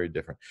very, very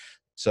different.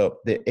 So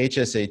the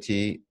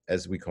HSAT,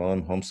 as we call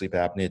them, home sleep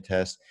apnea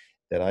test,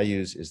 that I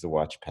use is the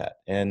Watch Pat,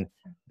 and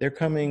they're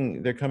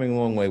coming a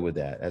long way with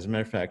that. As a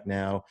matter of fact,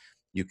 now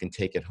you can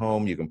take it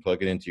home, you can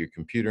plug it into your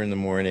computer in the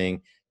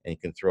morning, and you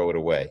can throw it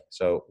away.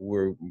 So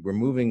we're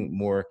moving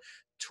more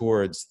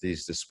towards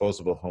these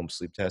disposable home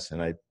sleep tests,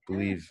 and I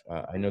believe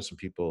I know some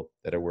people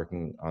that are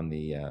working on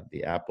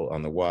the Apple,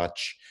 on the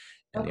watch,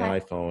 and the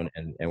Okay. iPhone,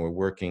 and we're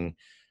working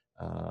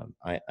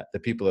The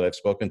people that I've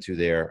spoken to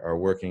there are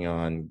working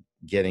on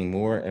getting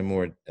more and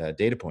more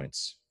data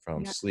points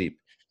from Yeah. sleep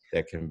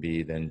that can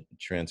be then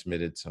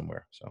transmitted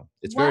somewhere. So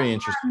it's What very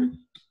interesting.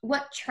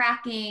 what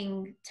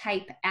tracking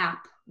type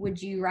app would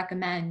you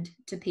recommend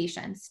to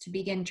patients to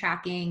begin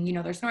tracking,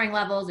 their snoring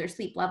levels, their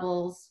sleep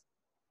levels?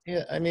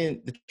 Yeah, I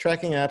mean, the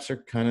tracking apps are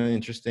kind of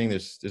interesting.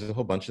 There's a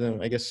whole bunch of them.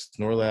 I guess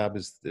SnoreLab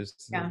is the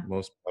Yeah.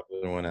 most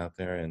popular one out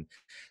there, and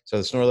so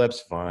the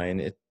SnoreLab's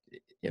fine.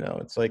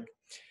 It's like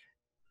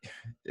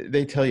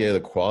they tell you the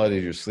quality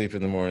of your sleep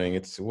in the morning.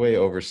 It's way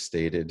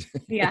overstated.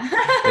 Yeah.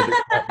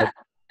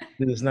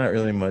 There's not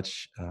really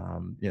much,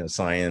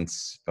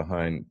 science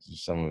behind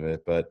some of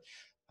it, that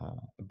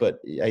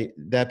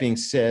being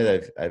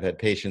said, I've had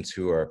patients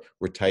who were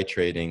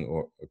titrating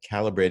or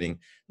calibrating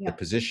the Yeah.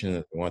 position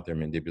that they want their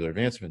mandibular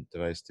advancement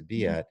device to be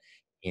Mhm. at,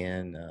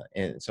 and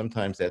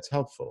sometimes that's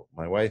helpful.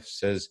 My wife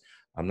says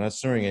I'm not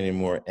snoring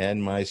anymore,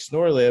 and my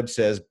snore lab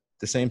says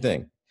the same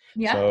thing.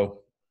 Yeah.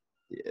 So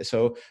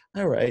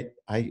all right,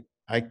 I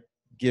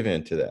give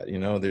in to that.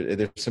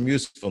 There's some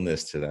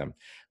usefulness to them,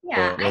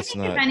 Yeah. but I let's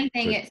think if not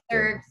anything, push it it.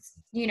 serves,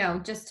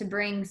 just to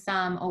bring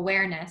some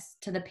awareness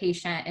to the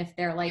patient if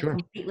they're like Sure.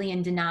 completely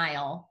in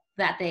denial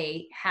that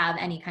they have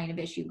any kind of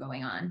issue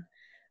going on.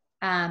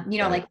 Right.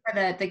 Like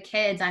for the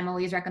kids, I'm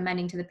always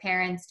recommending to the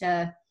parents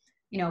to,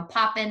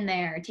 pop in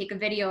there, take a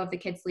video of the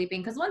kid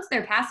sleeping. Because once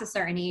they're past a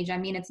certain age, I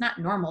mean, it's not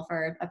normal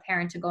for a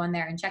parent to go in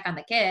there and check on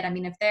the kid. I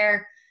mean, if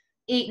they're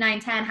 8, 9,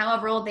 10,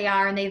 however old they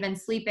are, and they've been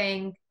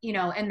sleeping,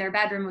 in their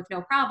bedroom with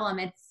no problem,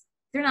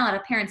 there's not a lot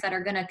of parents that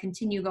are going to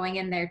continue going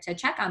in there to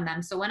check on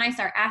them. So when I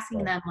start asking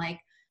Right. them, like,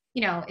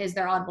 is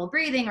there audible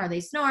breathing? Are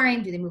they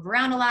snoring? Do they move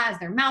around a lot? Is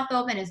their mouth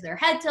open? Is their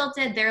head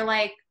tilted? They're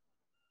like,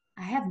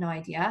 I have no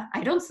idea.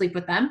 I don't sleep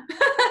with them.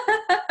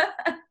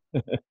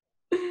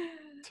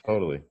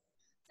 Totally.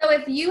 So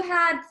if you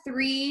had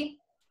 3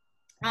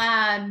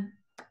 um,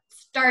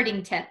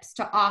 starting tips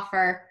to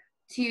offer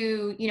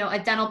to, a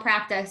dental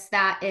practice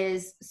that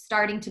is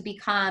starting to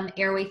become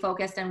airway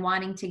focused and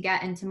wanting to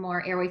get into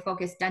more airway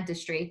focused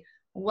dentistry,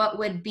 what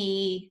would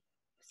be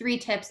 3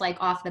 tips like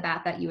off the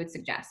bat that you would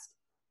suggest?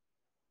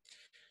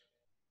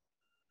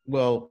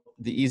 Well,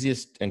 the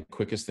easiest and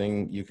quickest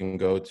thing, you can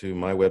go to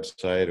my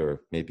website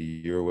or maybe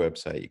your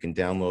website. You can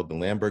download the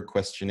Lamberg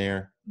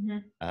questionnaire, Mm-hmm.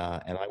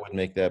 and I would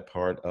make that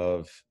part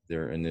of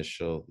their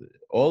initial.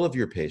 All of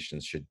your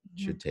patients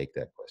Mm-hmm. should take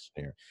that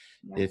questionnaire.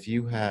 Yeah. If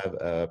you have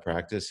a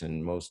practice,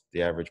 and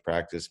the average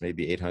practice,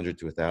 maybe 800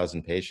 to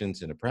 1,000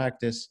 patients in a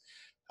practice,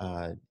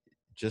 uh,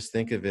 just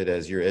think of it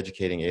as you're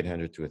educating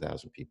 800 to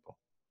 1,000 people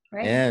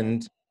Right.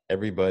 and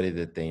everybody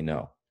that they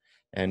know.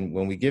 And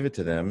when we give it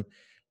to them,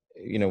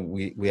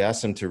 we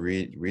ask them to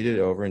read it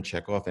over and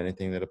check off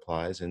anything that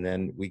applies, and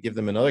then we give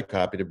them another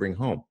copy to bring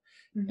home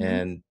Mm-hmm.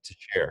 and to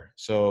share.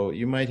 So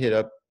you might hit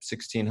up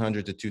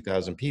 1,600 to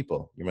 2,000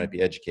 people you might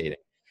be educating,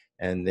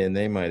 and then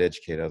they might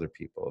educate other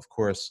people. Of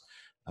course,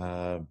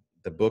 uh,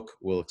 the book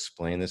will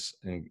explain this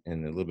in a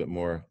little bit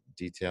more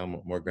detail,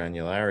 more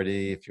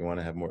granularity. If you want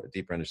to have more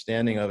deeper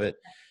understanding of it,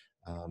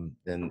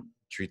 then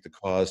Treat the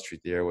Cause,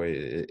 Treat the Airway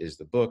is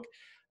the book.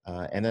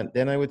 And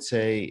then I would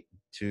say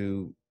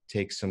to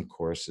take some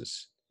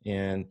courses.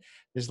 And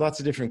there's lots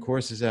of different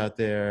courses out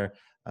there.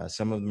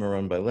 Some of them are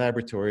run by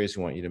laboratories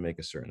who want you to make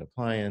a certain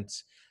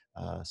appliance.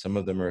 Some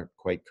of them are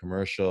quite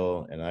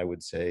commercial. And I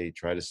would say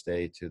try to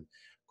stay to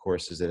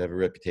courses that have a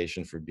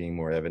reputation for being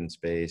more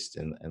evidence-based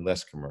and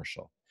less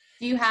commercial.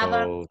 Do you have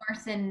a So,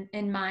 course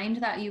in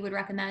mind that you would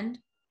recommend?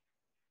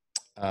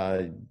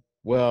 uh,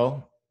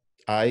 well,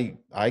 I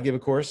give a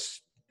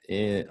course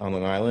on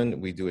Long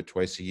Island. We do it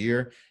twice a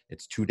year.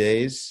 It's 2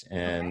 days,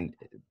 Okay.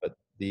 but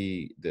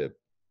the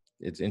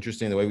it's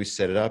interesting the way we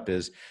set it up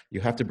is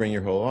you have to bring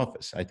your whole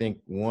office. I think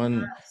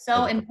one of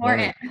So the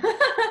components.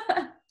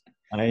 important.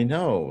 I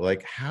know,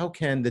 like, how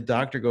can the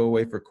doctor go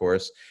away for a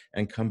course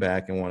and come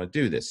back and want to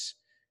do this?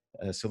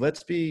 So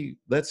let's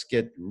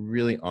get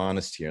really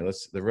honest here.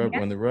 Yeah.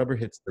 When the rubber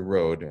hits the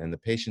road and the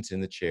patient's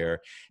in the chair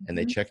and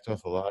they Mhm. checked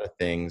off a lot of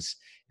things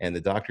and the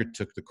doctor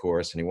took the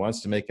course and he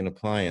wants to make an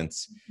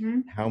appliance,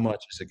 Mhm. how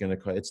much is it going to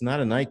cost? It's not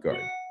a night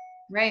guard.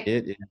 Right.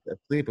 It is a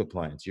sleep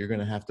appliance. You're going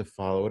to have to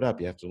follow it up.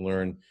 You have to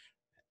learn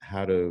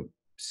how to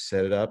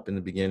set it up in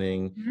the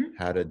beginning, Mhm.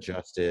 how to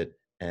adjust it,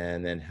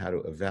 and then how to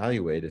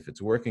evaluate if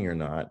it's working or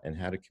not, and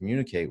how to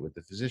communicate with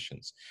the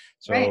physicians.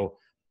 Right. So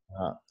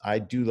I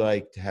do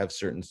like to have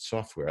certain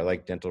software. I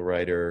like Dental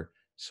Writer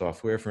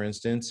software, for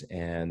instance,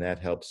 and that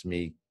helps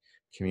me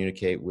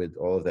communicate with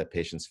all of that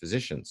patient's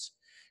physicians,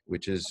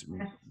 which is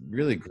Okay.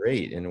 really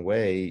great. In a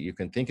way, you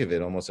can think of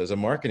it almost as a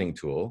marketing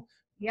tool.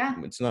 Yeah.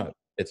 It's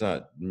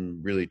not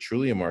really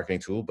truly a marketing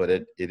tool, but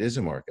it is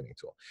a marketing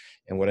tool.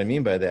 And what I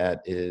mean by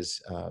that is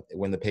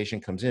when the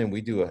patient comes in, we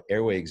do an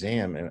airway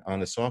exam on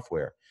the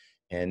software.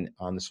 And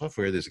on the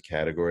software, there's a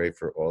category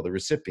for all the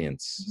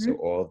recipients. So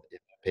Mhm.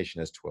 if the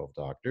patient has 12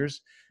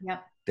 doctors,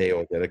 Yep. they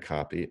all get a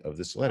copy of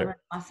this Oh, letter.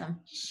 that's awesome.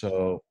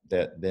 So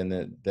that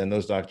then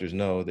those doctors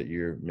know that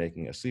you're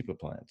making a sleep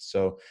appliance.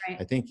 So Right.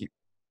 I think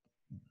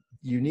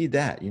you need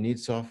that. You need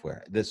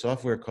software. The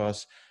software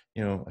costs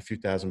a few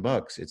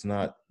 $1,000. It's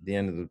not the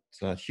end of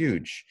it's not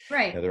huge. Now,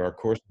 Right. there are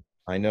courses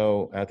I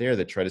know out there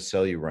that try to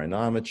sell you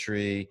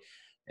rhinometry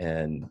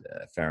and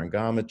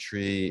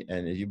pharyngometry,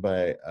 and if you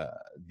buy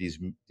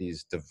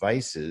these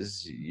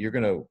devices, you're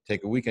going to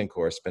take a weekend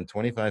course, spend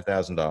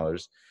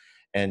 $25,000,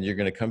 and you're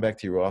going to come back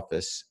to your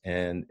office,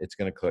 and it's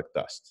going to collect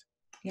dust.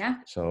 Yeah.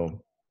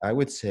 So I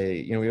would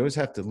say, we always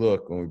have to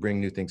look when we bring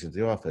new things into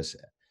the office,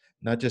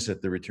 not just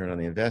at the return on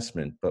the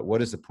investment, but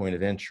what is the point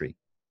of entry?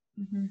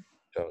 Mm-hmm.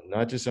 So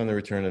not just on the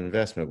return on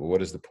investment, but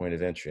what is the point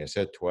of entry? I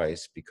said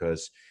twice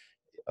because,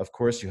 of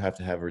course, you have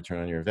to have a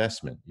return on your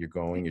investment. You're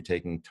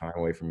taking time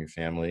away from your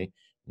family,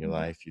 your Mm-hmm.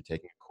 life. You're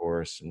taking a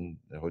course and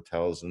the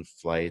hotels and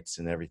flights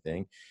and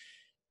everything.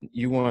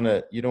 You don't want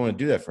to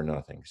do that for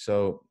nothing.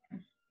 So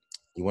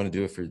you want to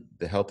do it for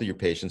the health of your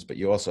patients, but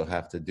you also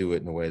have to do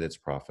it in a way that's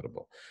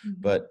profitable.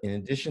 Mm-hmm. But in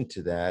addition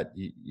to that,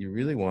 you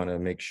really want to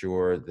make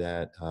sure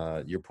that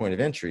your point of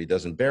entry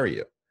doesn't bury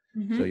you. So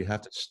Mm-hmm. you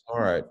have to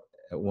start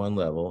at one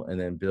level and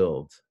then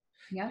build.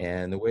 Yeah.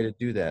 And the way to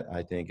do that,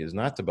 I think, is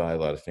not to buy a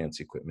lot of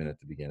fancy equipment at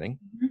the beginning.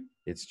 Mm-hmm.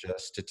 It's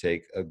just to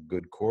take a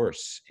good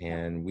course.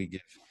 And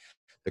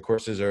the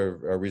courses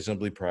are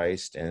reasonably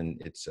priced,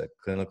 and it's a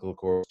clinical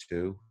course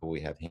too.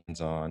 We have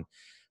hands-on.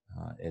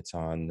 It's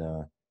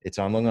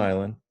on Long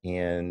Island,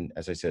 and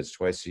as I said, it's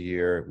twice a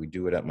year. We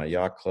do it at my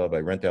yacht club. I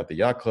rent out the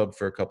yacht club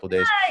for a couple of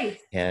days, Nice.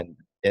 and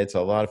it's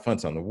a lot of fun.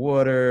 It's on the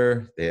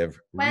water. They have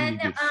When really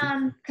good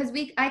food. because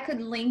I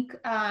could link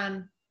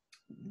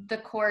the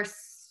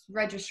course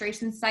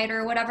registration site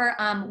or whatever.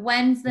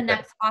 When's the Okay.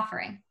 next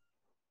offering?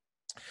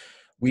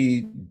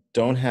 We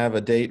don't have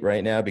a date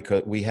right now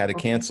because we had to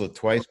Okay. cancel it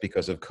twice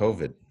because of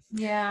COVID.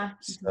 Yeah.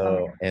 It's a So,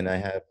 bummer. and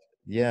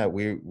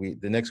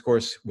the next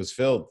course was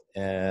filled,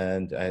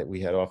 and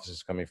we had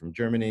offices coming from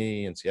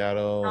Germany and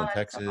Seattle Oh, and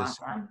that's so Texas.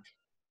 awesome.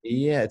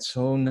 Yeah, it's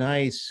so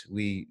nice.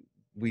 We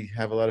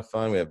have a lot of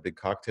fun. We have a big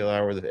cocktail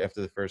hour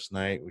after the first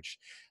night,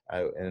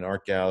 and an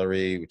art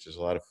gallery, which is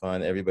a lot of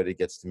fun. Everybody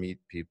gets to meet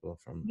people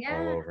from all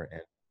Yeah. over,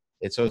 and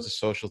it's a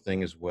social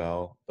thing as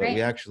well. But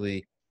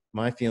Right.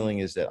 my feeling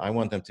is that I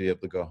want them to be able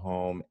to go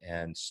home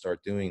and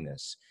start doing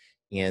this.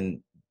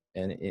 And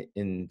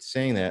in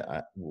saying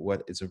that,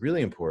 what is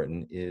really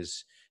important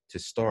is to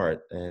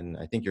start. And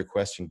I think your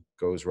question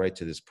goes right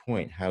to this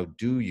point. How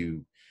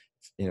do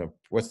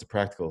what's the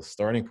practical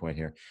starting point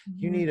here? Mm-hmm.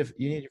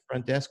 You need your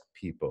front desk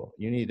people.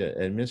 You need an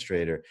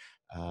administrator.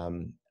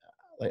 Um,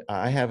 like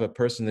I have a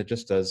person that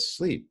just does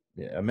sleep,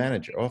 a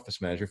manager, office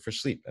manager for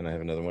sleep, and I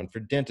have another one for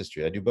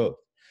dentistry. I do both,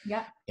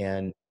 Yeah.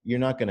 and you're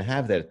not going to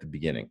have that at the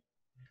beginning.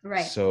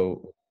 Right.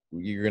 So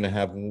you're going to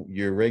have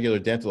your regular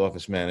dental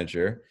office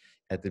manager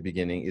at the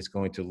beginning is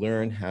going to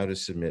learn how to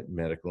submit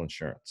medical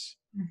insurance.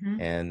 Mm-hmm.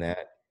 And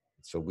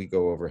so we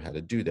go over how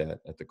to do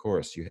that at the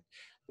course.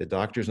 The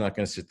doctor's not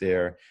going to sit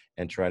there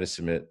and try to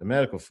submit a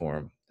medical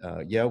form.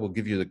 Yeah, we'll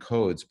give you the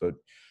codes, but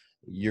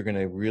you're going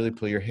to really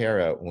pull your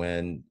hair out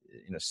when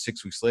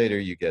 6 weeks later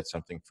you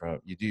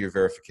do your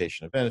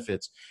verification of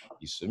benefits,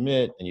 you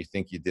submit, and you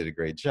think you did a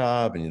great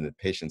job, and the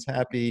patient's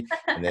happy,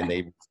 and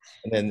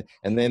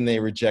then they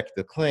reject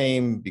the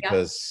claim Yep.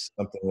 because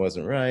something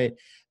wasn't right,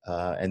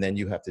 and then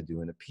you have to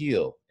do an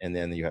appeal, and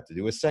then you have to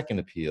do a second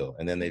appeal,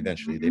 and then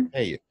eventually they Mm-hmm.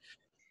 pay you.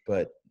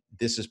 But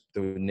this is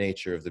the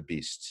nature of the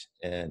beast,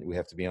 and we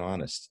have to be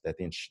honest that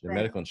the Right.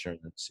 medical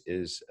insurance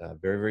is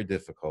very, very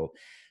difficult.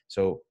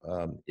 So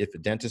if a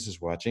dentist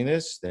is watching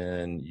this,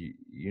 then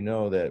you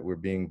know that we're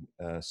being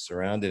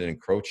surrounded and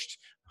encroached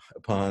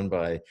upon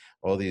by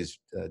all these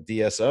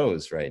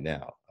DSOs right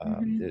now.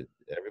 Mm-hmm.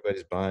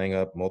 Everybody's buying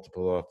up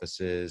multiple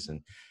offices,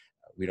 and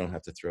we don't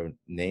have to throw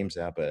names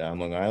out, but on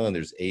Long Island,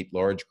 there's 8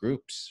 large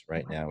groups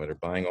right Okay. now that are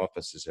buying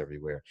offices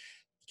everywhere.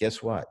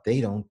 Guess what?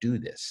 They don't do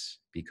this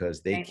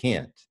because they Right.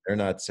 can't. They're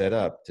not set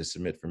up to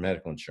submit for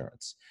medical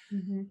insurance.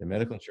 Mm-hmm. The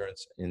medical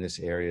insurance in this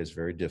area is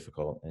very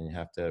difficult, and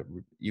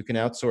you can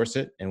outsource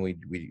it, and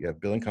we have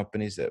billing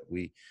companies that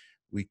we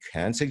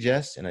can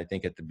suggest, and I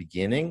think at the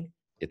beginning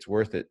it's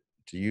worth it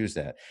to use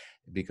that,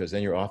 because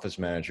then your office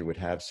manager would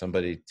have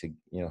somebody to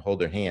hold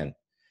their hand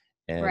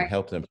and Right.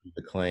 help them through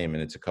the claim,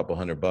 and it's a couple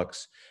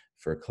 $100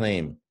 for a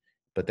claim,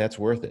 but that's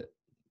worth it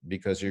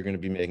because you're going to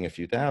be making a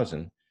few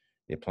thousand.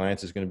 The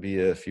appliance is going to be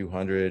a few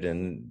hundred,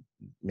 and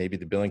maybe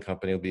the billing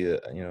company will be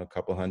a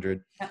couple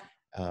hundred. Yep.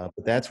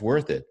 But that's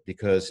worth it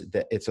because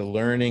it's a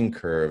learning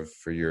curve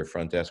for your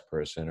front desk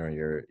person or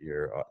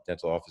your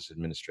dental office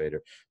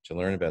administrator to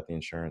learn about the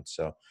insurance.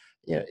 So,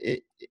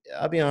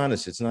 I'll be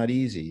honest, it's not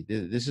easy.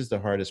 This is the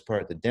hardest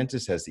part. The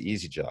dentist has the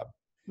easy job,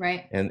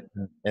 Right. and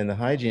the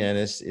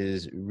hygienist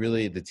is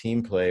really the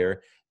team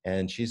player,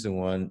 and she's the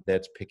one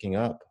that's picking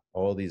up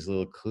all these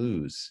little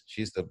clues.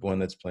 She's the one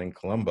that's playing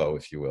Columbo,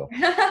 if you will,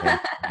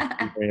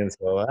 and figuring this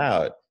all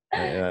out.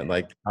 And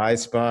like I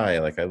Spy,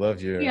 like I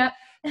love you. Yep.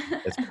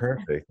 It's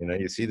perfect.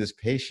 You see this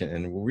patient,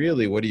 and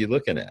really, what are you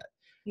looking at?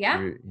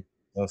 Yeah.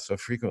 You're, so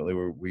frequently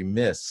we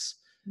miss.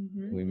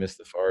 Mhm. We miss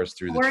the forest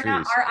through the We're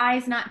not, trees. our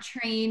eyes not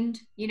trained,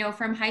 you know,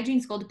 from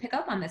hygiene school to pick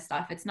up on this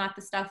stuff. It's not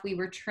the stuff we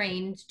were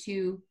trained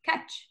to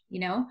catch, you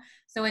know?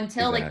 So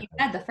until, like you Exactly.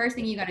 said, the first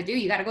thing you got to do,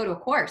 you got to go to a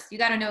course. You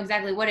got to know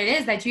exactly what it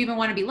is that you even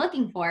want to be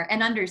looking for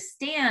and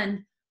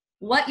understand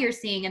what you're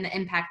seeing and the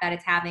impact that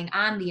it's having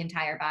on the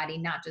entire body,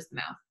 not just the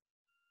mouth.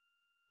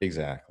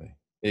 Exactly.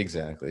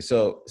 Exactly.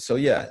 So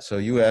yeah, so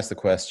you asked the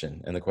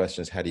question, and the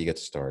question is, how do you get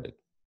started?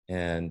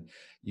 And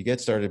you get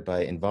started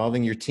by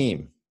involving your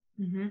team.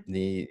 Mm-hmm.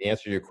 The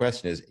answer to your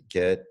question is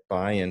get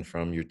buy-in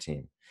from your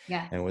team.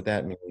 Yes. And what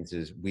that means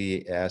is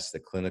we ask a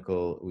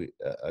clinical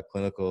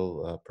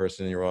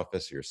person in your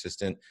office, your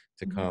assistant,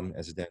 to Mm-hmm. come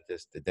as a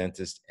dentist, the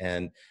dentist,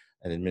 and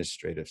an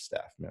administrative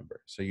staff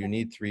member. So you Yep.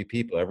 need three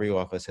people. Every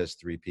office has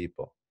three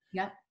people.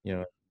 Yep. You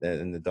know,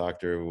 and the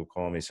doctor will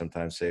call me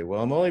sometimes, say,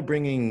 well, I'm only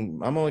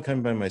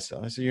coming by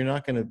myself. I said, you're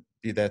not going to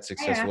be that Hey, you're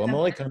successful. not I'm gonna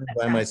only find coming that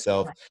by stuff.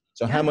 myself.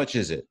 So how Yep. much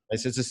is it? I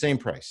said, it's the same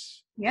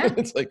price. Yeah.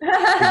 It's like,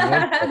 there's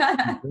one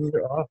price. You bring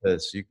your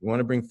office. You want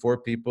to bring four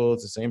people,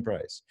 it's the same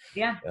price.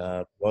 Yeah.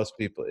 Most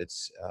people,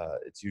 it's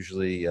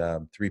usually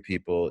three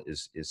people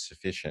is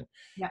sufficient,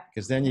 Yeah.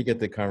 because then you get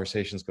the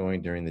conversations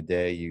going during the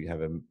day. You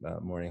have a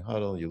morning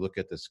huddle. You look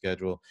at the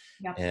schedule,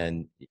 Yep.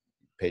 and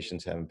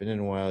patients haven't been in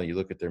a while. You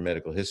look at their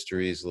medical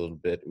histories a little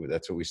bit.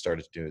 That's what we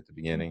started to do at the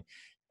beginning.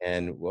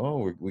 And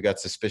well, we got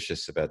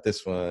suspicious about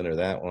this one or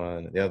that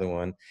one, or the other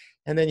one.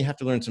 And then you have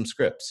to learn some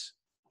scripts.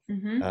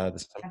 Mm-hmm. Some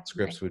Absolutely.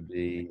 scripts would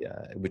be,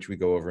 which we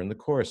go over in the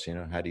course, you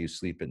know, how do you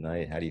sleep at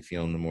night? How do you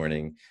feel in the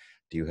morning?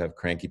 Do you have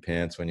cranky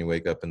pants when you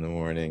wake up in the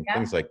morning? Yeah.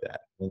 Things like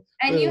that.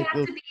 And you have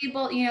Little, to be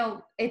able, you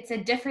know, it's a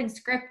different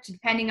script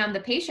depending on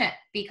the patient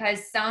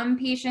because some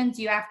patients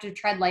you have to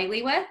tread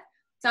lightly with.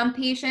 Some yeah.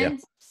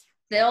 patients,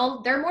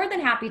 they're more than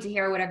happy to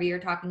hear whatever you're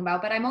talking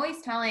about. But I'm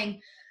always telling,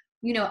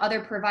 you know,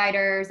 other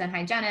providers and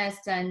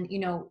hygienists and, you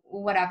know,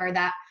 whatever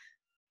that,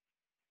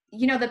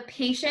 you know, the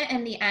patient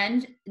in the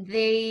end,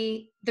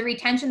 the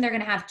retention they're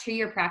going to have to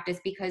your practice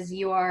because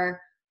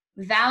you're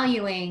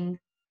valuing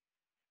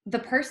the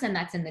person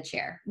that's in the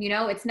chair. You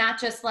know, it's not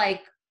just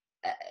like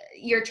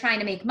you're trying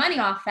to make money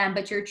off them,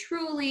 but you're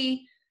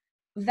truly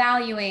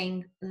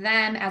valuing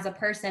them as a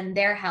person,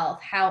 their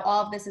health, how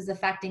all of this is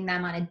affecting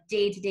them on a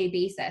day-to-day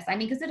basis. I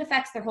mean, because it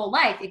affects their whole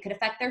life. It could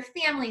affect their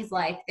family's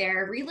life,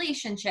 their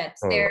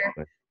relationships, their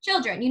Totally.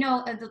 children, you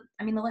know,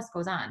 I mean, the list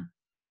goes on.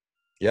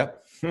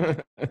 Yep.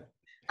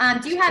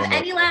 Do you have So much.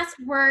 any last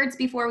words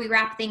before we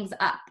wrap things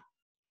up?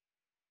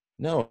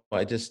 No,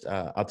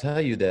 I'll tell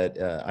you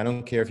that I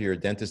don't care if you're a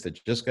dentist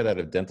that just got out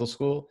of dental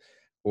school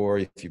or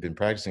if you've been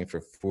practicing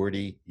for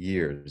 40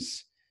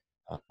 years.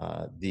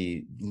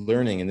 The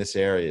learning in this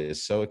area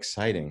is so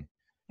exciting.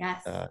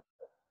 Yes. Uh,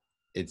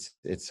 it's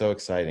so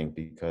exciting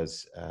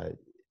because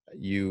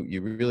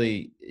you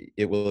really,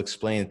 it will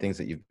explain things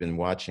that you've been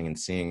watching and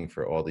seeing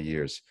for all the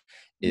years.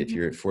 If Mm-hmm.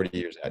 you're 40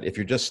 years out, if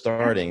you're just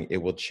starting, it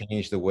will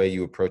change the way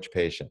you approach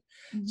patient.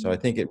 So Mm-hmm. I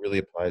think it really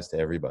applies to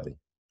everybody.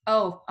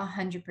 Oh,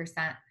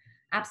 100%.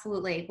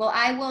 Absolutely. Well,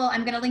 I'm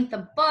going to link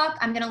the book.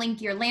 I'm going to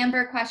link your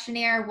Lamberg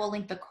questionnaire. We'll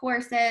link the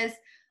courses.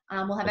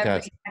 We'll have Okay.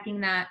 everybody checking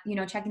that, you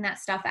know, checking that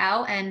stuff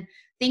out. And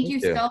thank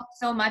Thank you you.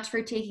 so much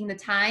for taking the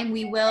time.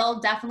 We will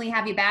definitely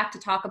have you back to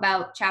talk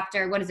about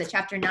what is it?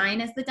 Chapter 9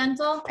 is the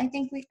dental, I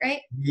think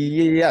right?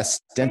 Yes,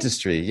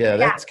 dentistry. Yeah, Yeah.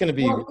 that's going to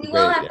be Well, really we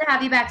will great. have Yeah, to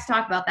have you back to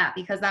talk about that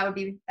because that would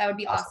be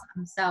awesome.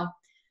 awesome. So,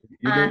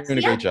 You're so doing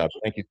a yeah, great job.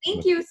 Thank you so thank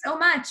much. you so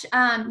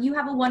much. You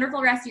have a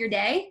wonderful rest of your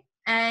day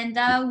and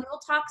we will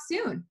talk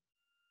soon.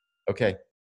 Okay.